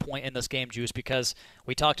focal point in this game, Juice, because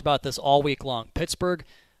we talked about this all week long. Pittsburgh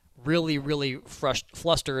really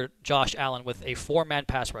flustered Josh Allen with a 4-man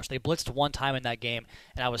pass rush. They blitzed one time in that game,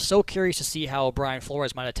 and I was so curious to see how Brian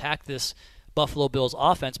Flores might attack this Buffalo Bills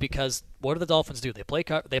offense because what do the Dolphins do? They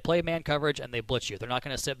play man coverage and they blitz you. They're not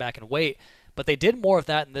going to sit back and wait, but they did more of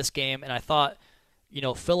that in this game, and I thought,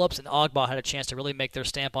 Phillips and Ogba had a chance to really make their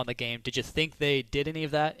stamp on the game. Did you think they did any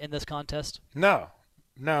of that in this contest? No.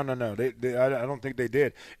 I don't think they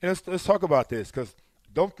did. And let's talk about this because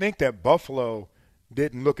don't think that Buffalo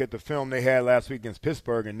didn't look at the film they had last week against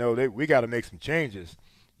Pittsburgh and know we got to make some changes.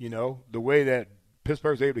 The way that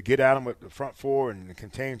Pittsburgh's able to get at them with the front four and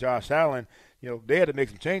contain Josh Allen, they had to make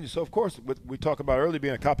some changes. So, of course, we talked about earlier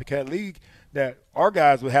being a copycat league, that our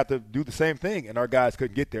guys would have to do the same thing, and our guys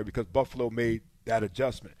couldn't get there because Buffalo made that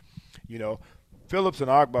adjustment. Phillips and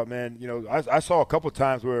Ogba, man, I saw a couple of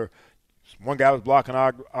times where one guy was blocking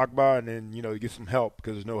Ogba and then, you get some help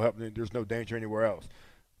because there's no help, there's no danger anywhere else.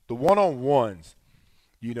 The one-on-ones,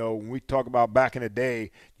 when we talk about back in the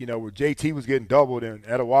day, where JT was getting doubled and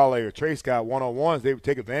Adewale or Trace got one-on-ones, they would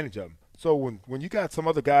take advantage of them. So when you got some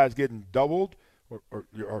other guys getting doubled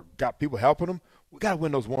or got people helping them, we got to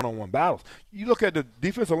win those one-on-one battles. You look at the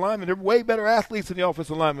defensive linemen, they're way better athletes than the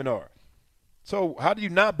offensive linemen are. So how do you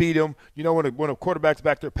not beat them, when a quarterback's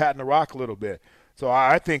back there patting the rock a little bit? So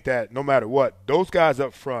I think that no matter what, those guys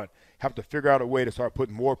up front have to figure out a way to start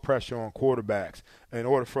putting more pressure on quarterbacks in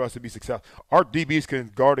order for us to be successful. Our DBs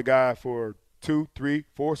can guard a guy for 2, 3,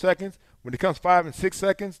 4 seconds. When it comes 5 and 6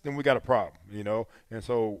 seconds, then we got a problem, And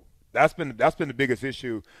so that's been the biggest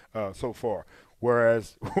issue so far.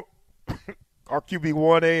 Whereas our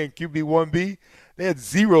QB1A and QB1B, they had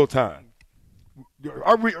 0 time.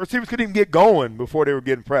 Our receivers couldn't even get going before they were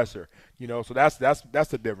getting pressure. So that's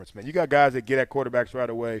the difference, man. You got guys that get at quarterbacks right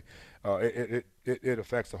away. It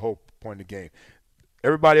affects the whole point of the game.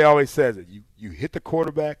 Everybody always says it. You hit the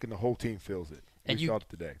quarterback and the whole team feels it. And we saw it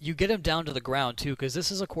today. You get him down to the ground, too, because this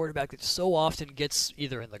is a quarterback that so often gets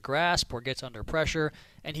either in the grasp or gets under pressure,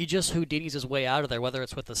 and he just Houdinis his way out of there, whether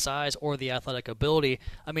it's with the size or the athletic ability.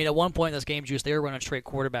 I mean, at one point in this game, Juice, they were running straight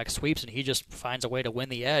quarterback sweeps, and he just finds a way to win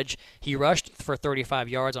the edge. He rushed for 35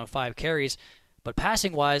 yards on 5 carries, But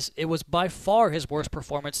passing-wise, it was by far his worst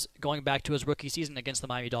performance going back to his rookie season against the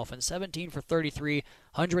Miami Dolphins. 17 for 33,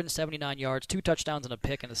 179 yards, 2 touchdowns and a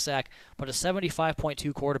pick and a sack, but a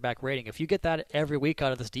 75.2 quarterback rating. If you get that every week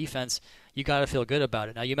out of this defense, you got to feel good about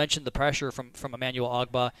it. Now, you mentioned the pressure from Emmanuel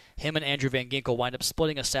Ogbah. Him and Andrew Van Ginkel wind up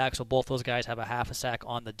splitting a sack, so both those guys have a half a sack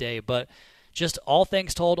on the day. But just all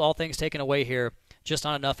things told, all things taken away here, just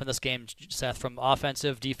not enough in this game, Seth, from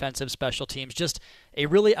offensive, defensive, special teams. Just a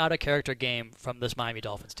really out-of-character game from this Miami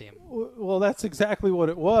Dolphins team. Well, that's exactly what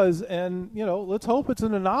it was. And, let's hope it's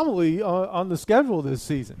an anomaly on the schedule this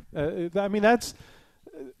season. I mean,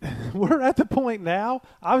 we're at the point now.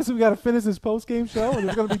 Obviously, we got to finish this post-game show, and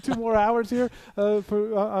there's going to be 2 more hours here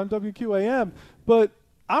on WQAM. But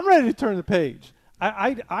I'm ready to turn the page.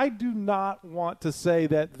 I do not want to say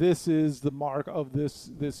that this is the mark of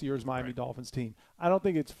this year's Miami Dolphins team. I don't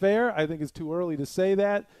think it's fair. I think it's too early to say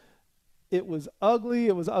that. It was ugly.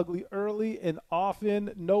 It was ugly early and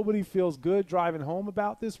often. Nobody feels good driving home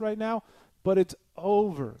about this right now, but it's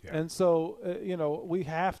over. Yeah. And so, we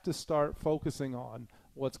have to start focusing on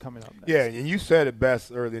what's coming up next. Yeah, and you said it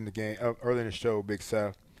best early in the game, early in the show, Big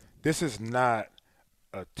Seth. This is not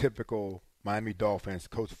a typical Miami Dolphins,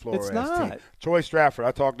 Coach Flores team. Troy Stratford,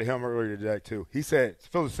 I talked to him earlier today too. He said,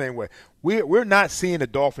 feel the same way. We're not seeing a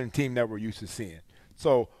Dolphin team that we're used to seeing.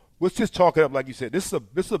 So let's just chalk it up like you said. This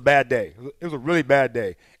is a bad day. It was a really bad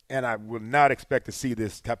day, and I would not expect to see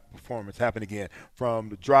this type of performance happen again. From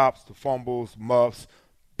the drops, the fumbles, muffs,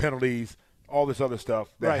 penalties, all this other stuff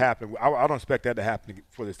that happened. I don't expect that to happen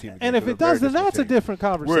for this team again. And if it does, then that's a different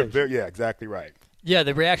conversation. Yeah, exactly right. Yeah,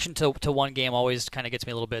 the reaction to one game always kind of gets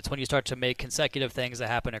me a little bit. It's when you start to make consecutive things that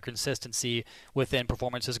happen, or consistency within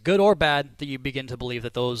performances, good or bad, that you begin to believe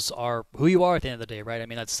that those are who you are at the end of the day, right? I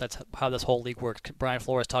mean, that's how this whole league works. Brian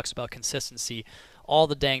Flores talks about consistency all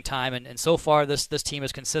the dang time, and so far this team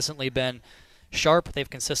has consistently been sharp. They've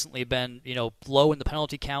consistently been, low in the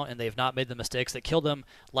penalty count, and they've not made the mistakes that killed them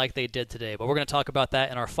like they did today. But we're going to talk about that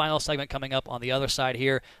in our final segment coming up on the other side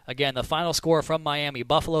here. Again, the final score from Miami,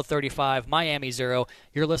 Buffalo 35, Miami 0.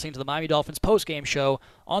 You're listening to the Miami Dolphins postgame show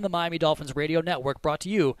on the Miami Dolphins Radio Network, brought to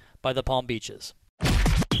you by the Palm Beaches.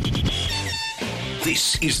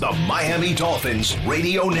 This is the Miami Dolphins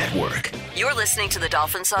Radio Network. You're listening to the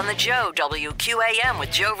Dolphins on the Joe, WQAM,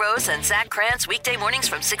 with Joe Rose and Zach Krantz, weekday mornings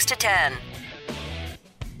from 6 to 10.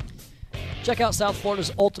 Check out South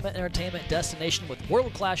Florida's ultimate entertainment destination with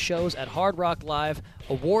world-class shows at Hard Rock Live,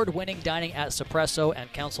 award-winning dining at Suppresso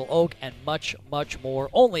and Council Oak, and much, much more,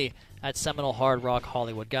 only at Seminole Hard Rock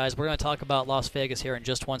Hollywood. Guys, we're going to talk about Las Vegas here in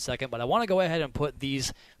just 1 second, but I want to go ahead and put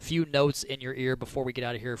these few notes in your ear before we get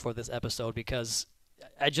out of here for this episode, because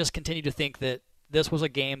I just continue to think that this was a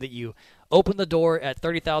game that you open the door at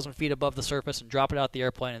 30,000 feet above the surface and drop it out the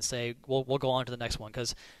airplane and say, we'll go on to the next one.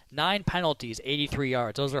 Because 9 penalties, 83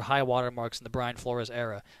 yards. Those are high water marks in the Brian Flores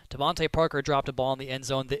era. Devontae Parker dropped a ball in the end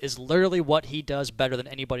zone that is literally what he does better than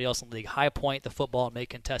anybody else in the league. High point the football and make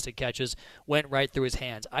contested catches. Went right through his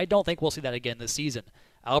hands. I don't think we'll see that again this season.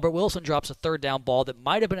 Albert Wilson drops a third down ball that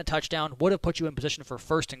might have been a touchdown, would have put you in position for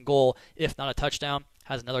 1st and goal, if not a touchdown.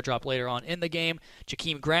 Has another drop later on in the game.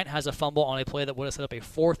 Jakeem Grant has a fumble on a play that would have set up a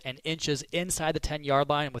 4th and inches inside the 10-yard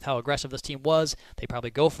line. And with how aggressive this team was, they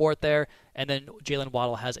probably go for it there. And then Jalen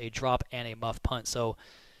Waddle has a drop and a muff punt. So,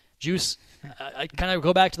 Juice, I kind of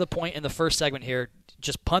go back to the point in the first segment here.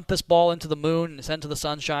 Just punt this ball into the moon and send to the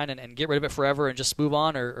sunshine and get rid of it forever and just move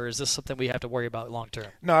on? Or is this something we have to worry about long term?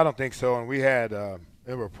 No, I don't think so. And we had a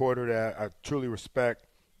reporter that I truly respect,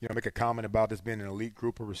 make a comment about this being an elite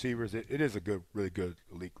group of receivers. It is a really good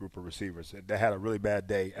elite group of receivers that had a really bad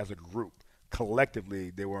day as a group. Collectively,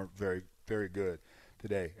 they weren't very, very good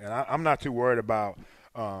today. And I'm not too worried about,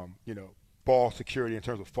 ball security in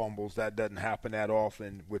terms of fumbles. That doesn't happen that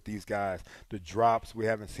often with these guys. The drops, we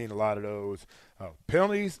haven't seen a lot of those.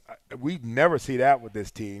 Penalties, we never see that with this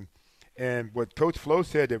team. And what Coach Flo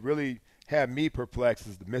said that really had me perplexed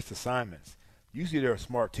is the missed assignments. Usually they're a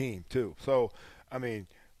smart team too. So,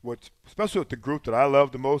 especially with the group that I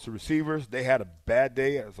love the most, the receivers, they had a bad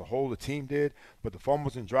day as a whole, the team did. But the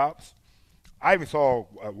fumbles and drops, I even saw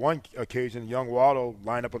at one occasion young Waddle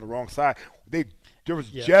line up on the wrong side. There was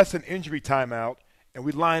just an injury timeout, and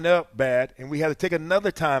we lined up bad, and we had to take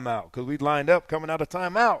another timeout because we lined up coming out of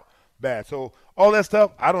timeout bad. So all that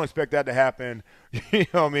stuff, I don't expect that to happen,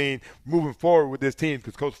 moving forward with this team,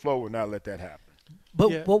 because Coach Flo will not let that happen.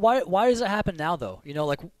 But why does it happen now, though?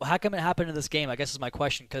 How come it happened in this game, I guess is my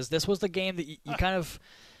question, because this was the game that you kind of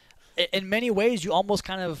 – in many ways, you almost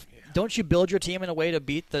kind of – don't you build your team in a way to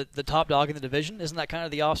beat the top dog in the division? Isn't that kind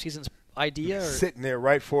of the offseason's idea? Or? Sitting there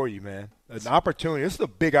right for you, man. An opportunity. This is a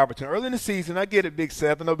big opportunity. Early in the season, I get it, Big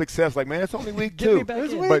Seth. I know Big Seth's like, man, it's only week 2.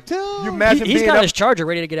 It's week 2. You imagine He's being got up, his charger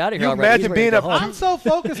ready to get out of here you already. Imagine being up. I'm so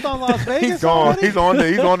focused on Las Vegas. He's gone. Already.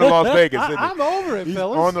 He's on to Las Vegas. Isn't he? I'm over it, He's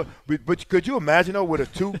fellas. But could you imagine, though, with a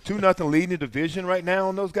 2-0 lead in the division right now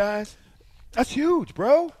on those guys? That's huge,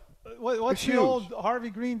 bro. What's the old Harvey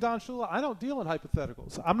Green, Don Shula? I don't deal in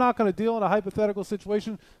hypotheticals. I'm not going to deal in a hypothetical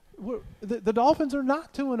situation. The Dolphins are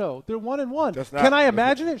not 2-0. They're 1-1. Can I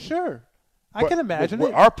imagine it? Sure. I can imagine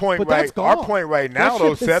it. Our point right now,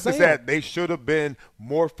 though, Seth, is that they should have been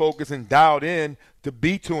more focused and dialed in to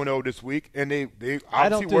be 2-0 this week, and they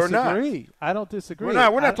obviously were not. I don't disagree. We're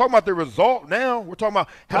not talking about the result now. We're talking about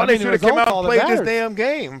how they should have come out and played this damn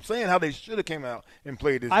game. I'm saying how they should have came out and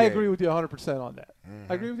played this game. I agree with you 100% on that.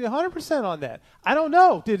 I agree with you 100% on that. I don't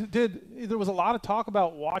know. There was a lot of talk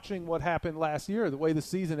about watching what happened last year, the way the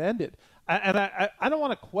season ended. I don't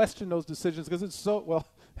want to question those decisions because it's so – well,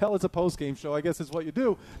 hell, it's a post-game show. I guess it's what you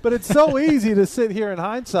do. But it's so easy to sit here in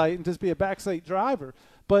hindsight and just be a backseat driver.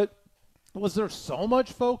 But was there so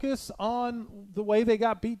much focus on the way they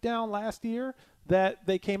got beat down last year that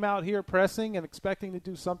they came out here pressing and expecting to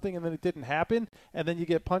do something and then it didn't happen, and then you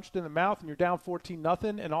get punched in the mouth and you're down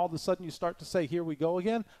 14-0 and all of a sudden you start to say, here we go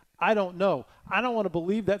again? I don't know. I don't want to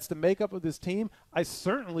believe that's the makeup of this team. I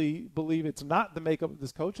certainly believe it's not the makeup of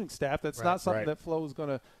this coaching staff. That's not something that Flo is going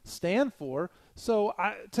to stand for. So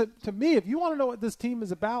to me, if you want to know what this team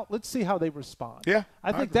is about, let's see how they respond. Yeah,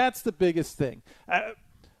 I think that's the biggest thing.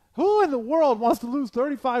 Who in the world wants to lose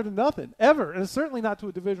 35-0 ever? And it's certainly not to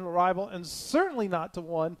a divisional rival, and certainly not to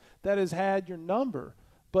one that has had your number.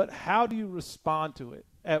 But how do you respond to it?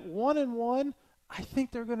 At 1-1, I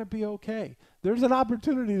think they're going to be okay. There's an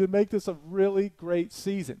opportunity to make this a really great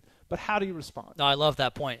season. But how do you respond? No, I love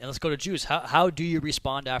that point. And let's go to Juice. How do you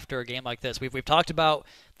respond after a game like this? We've talked about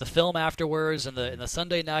the film afterwards and the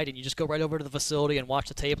Sunday night, and you just go right over to the facility and watch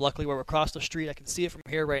the tape. Luckily, we're across the street. I can see it from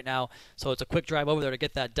here right now, so it's a quick drive over there to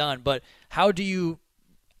get that done. But how do you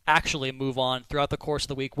actually move on throughout the course of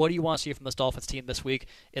the week? What do you want to see from this Dolphins team this week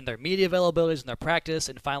in their media availabilities, in their practice,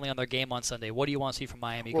 and finally on their game on Sunday? What do you want to see from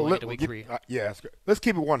Miami going into week 3? Let's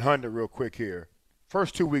keep it 100 real quick here.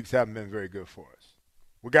 First 2 weeks haven't been very good for us.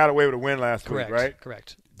 We got away with a win last week, right?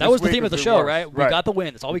 Correct. That was the theme of the show, right? We got the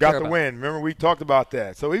win. That's all we care about. We got the win. Remember, we talked about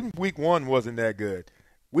that. So even week 1 wasn't that good.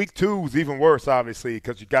 Week 2 is even worse, obviously,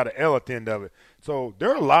 because you got an L at the end of it. So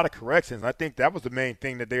there are a lot of corrections. I think that was the main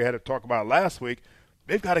thing that they had to talk about last week.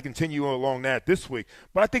 They've got to continue along that this week.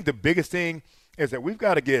 But I think the biggest thing is that we've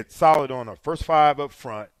got to get solid on our first 5 up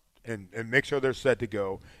front and make sure they're set to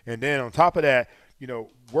go. And then on top of that,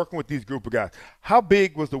 working with these group of guys. How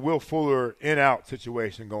big was the Will Fuller in-out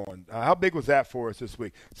situation going? How big was that for us this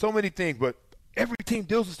week? So many things, but every team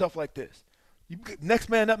deals with stuff like this. Next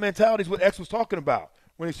man up mentality is what X was talking about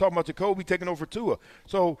when he's talking about Jacoby taking over Tua.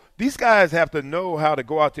 So these guys have to know how to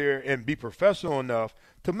go out there and be professional enough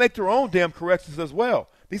to make their own damn corrections as well.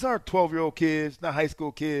 These aren't 12-year-old kids, not high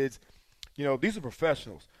school kids. These are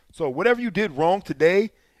professionals. So whatever you did wrong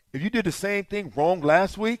today, if you did the same thing wrong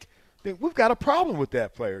last week, then we've got a problem with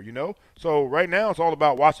that player, So right now it's all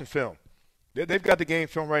about watching film. They've got the game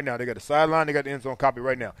film right now. They got the sideline. They got the end zone copy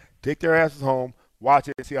right now. Take their asses home, watch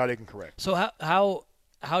it, and see how they can correct. So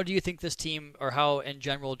how do you think this team, or how in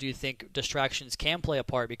general do you think distractions can play a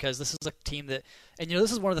part? Because this is a team that, and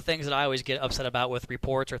this is one of the things that I always get upset about with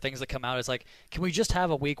reports or things that come out is like, can we just have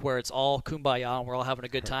a week where it's all kumbaya and we're all having a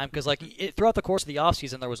good time? Because throughout the course of the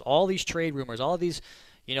offseason, there was all these trade rumors, all of these,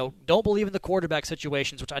 don't believe in the quarterback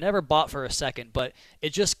situations, which I never bought for a second, but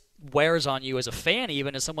it just wears on you as a fan,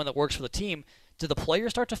 even as someone that works for the team. Do the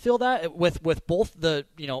players start to feel that with both the,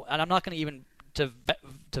 and I'm not going to even to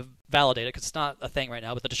validate it because it's not a thing right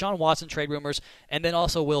now, but the Deshaun Watson trade rumors and then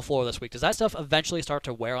also Will Fuller this week, does that stuff eventually start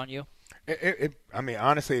to wear on you?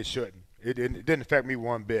 Honestly, it shouldn't. It didn't affect me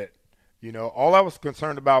one bit. All I was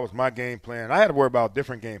concerned about was my game plan. I had to worry about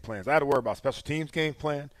different game plans. I had to worry about special teams game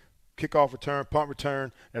plan, kickoff return, punt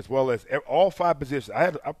return, as well as all 5 positions.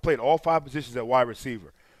 I played all 5 positions at wide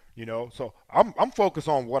receiver. So I'm focused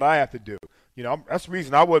on what I have to do. That's the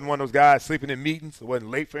reason I wasn't one of those guys sleeping in meetings. I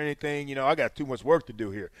wasn't late for anything. I got too much work to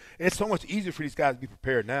do here. And it's so much easier for these guys to be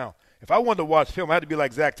prepared now. If I wanted to watch film, I had to be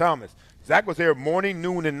like Zach Thomas. Zach was there morning,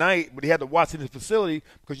 noon, and night, but he had to watch it in the facility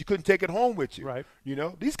because you couldn't take it home with you. Right.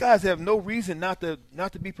 These guys have no reason not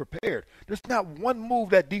to be prepared. There's not one move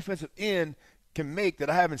that defensive end can make that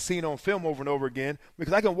I haven't seen on film over and over again,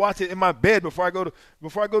 because I can watch it in my bed before I go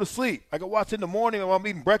to sleep. I can watch it in the morning while I'm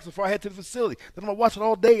eating breakfast before I head to the facility. Then I'm gonna watch it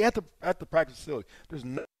all day at the practice facility. There's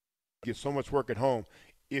no, you get so much work at home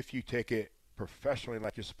if you take it professionally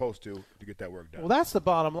like you're supposed to get that work done. Well, that's the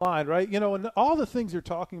bottom line, right? You know, and all the things you're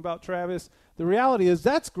talking about, Travis, the reality is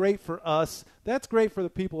that's great for us. That's great for the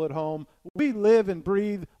people at home. We live and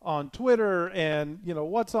breathe on Twitter and, you know,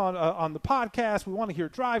 what's on the podcast. We want to hear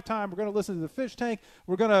Drive Time. We're going to listen to the Fish Tank.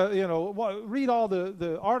 We're going to, you know, read all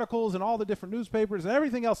the articles and all the different newspapers and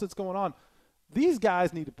everything else that's going on. These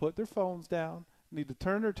guys need to put their phones down, need to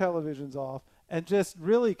turn their televisions off, and just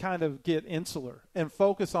really kind of get insular and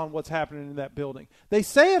focus on what's happening in that building. They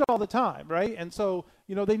say it all the time, right? And so,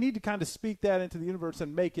 you know, they need to kind of speak that into the universe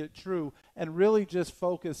and make it true and really just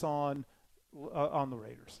focus on the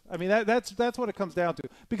Raiders. I mean, that's what it comes down to.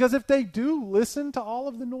 Because if they do listen to all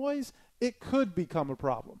of the noise, it could become a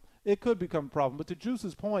problem. It could become a problem. But to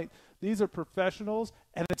Juice's point, these are professionals,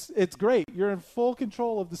 and it's great. You're in full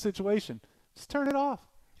control of the situation. Just turn it off.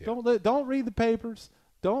 Yeah. Don't read the papers.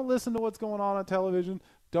 Don't listen to what's going on television.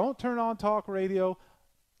 Don't turn on talk radio,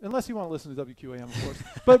 unless you want to listen to WQAM, of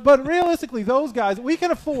course. but realistically, those guys, we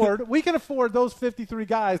can afford those 53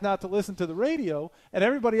 guys not to listen to the radio, and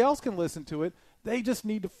everybody else can listen to it. They just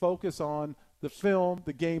need to focus on the film,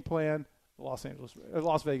 the game plan, the Las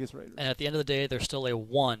Vegas Raiders. And at the end of the day, there's still a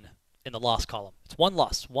 1 in the loss column. It's one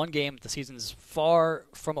loss, one game. The season's far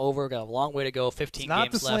from over. Got a long way to go. 15 games left.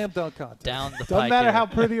 Not the slam dunk contest. Down the pike. Doesn't matter here. how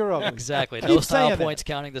pretty or ugly. Exactly. No style points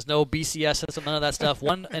counting. There's no BCS system. None of that stuff.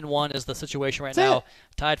 1-1 is the situation right now.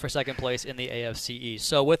 Tied for second place in the AFC East.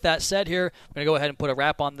 So with that said, here we're gonna go ahead and put a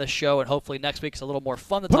wrap on this show, and hopefully next week is a little more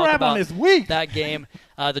fun to talk about that game.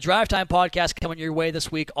 The Drive Time podcast coming your way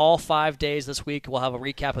this week. All 5 days this week. We'll have a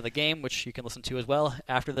recap of the game, which you can listen to as well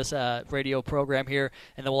after this radio program here,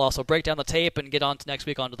 and then we'll also break down the tape and get on to next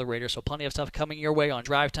week onto the Raiders. So plenty of stuff coming your way on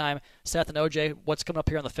Drive Time. Seth and OJ, what's coming up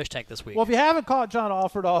here on the Fish Tank this week? Well, if you haven't caught John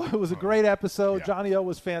Offerdahl, it was a great episode. Yeah. Johnny O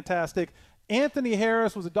was fantastic. Anthony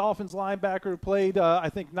Harris was a Dolphins linebacker who played, I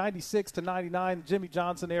think, 96 to 99, Jimmy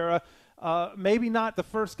Johnson era. Maybe not the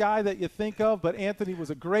first guy that you think of, but Anthony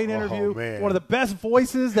was a great interview. One of the best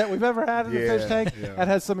voices that we've ever had in the Fish Tank, and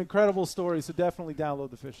has some incredible stories, so definitely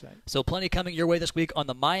download the Fish Tank. So plenty coming your way this week on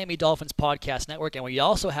the Miami Dolphins Podcast Network, and we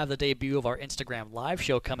also have the debut of our Instagram live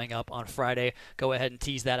show coming up on Friday. Go ahead and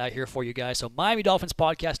tease that out here for you guys. So Miami Dolphins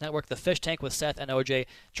Podcast Network, the Fish Tank with Seth and OJ,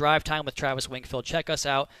 Drive Time with Travis Wingfield. Check us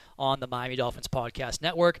out on the Miami Dolphins Podcast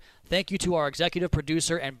Network. Thank you to our executive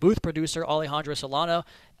producer and booth producer, Alejandro Solano.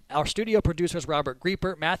 Our studio producers, Robert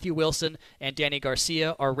Grieper, Matthew Wilson, and Danny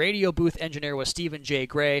Garcia. Our radio booth engineer was Stephen J.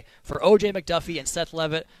 Gray. For O.J. McDuffie and Seth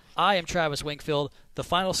Levitt, I am Travis Wingfield. The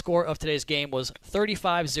final score of today's game was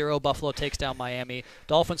 35-0. Buffalo takes down Miami.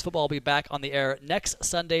 Dolphins football will be back on the air next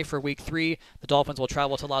Sunday for Week 3. The Dolphins will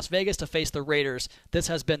travel to Las Vegas to face the Raiders. This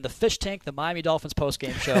has been the Fish Tank, the Miami Dolphins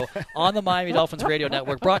postgame show on the Miami Dolphins Radio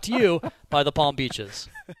Network, brought to you by the Palm Beaches.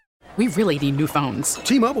 We really need new phones.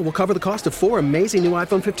 T-Mobile will cover the cost of 4 amazing new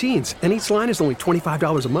iPhone 15s, and each line is only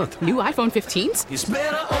 $25 a month. New iPhone 15s? It's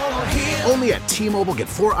better over here. Only at T-Mobile, get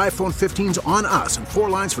 4 iPhone 15s on us and 4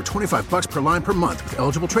 lines for $25 per line per month with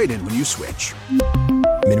eligible trade-in when you switch.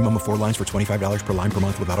 Minimum of 4 lines for $25 per line per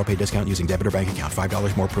month with autopay discount using debit or bank account.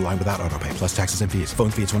 $5 more per line without autopay, plus taxes and fees. Phone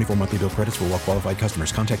fee at 24 monthly bill credits for well-qualified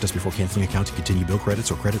customers. Contact us before canceling account to continue bill credits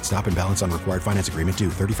or credit stop and balance on required finance agreement due.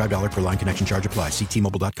 $35 per line connection charge applies. See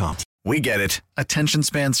T-Mobile.com. We get it. Attention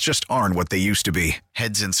spans just aren't what they used to be.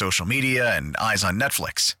 Heads in social media and eyes on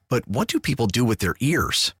Netflix. But what do people do with their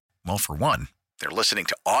ears? Well, for one, they're listening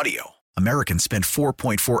to audio. Americans spend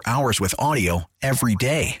 4.4 hours with audio every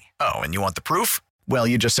day. Oh, and you want the proof? Well,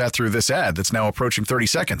 you just sat through this ad that's now approaching 30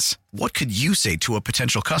 seconds. What could you say to a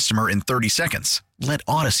potential customer in 30 seconds? Let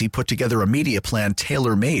Odyssey put together a media plan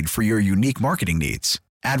tailor-made for your unique marketing needs.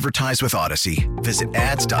 Advertise with Odyssey. Visit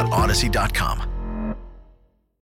ads.odyssey.com.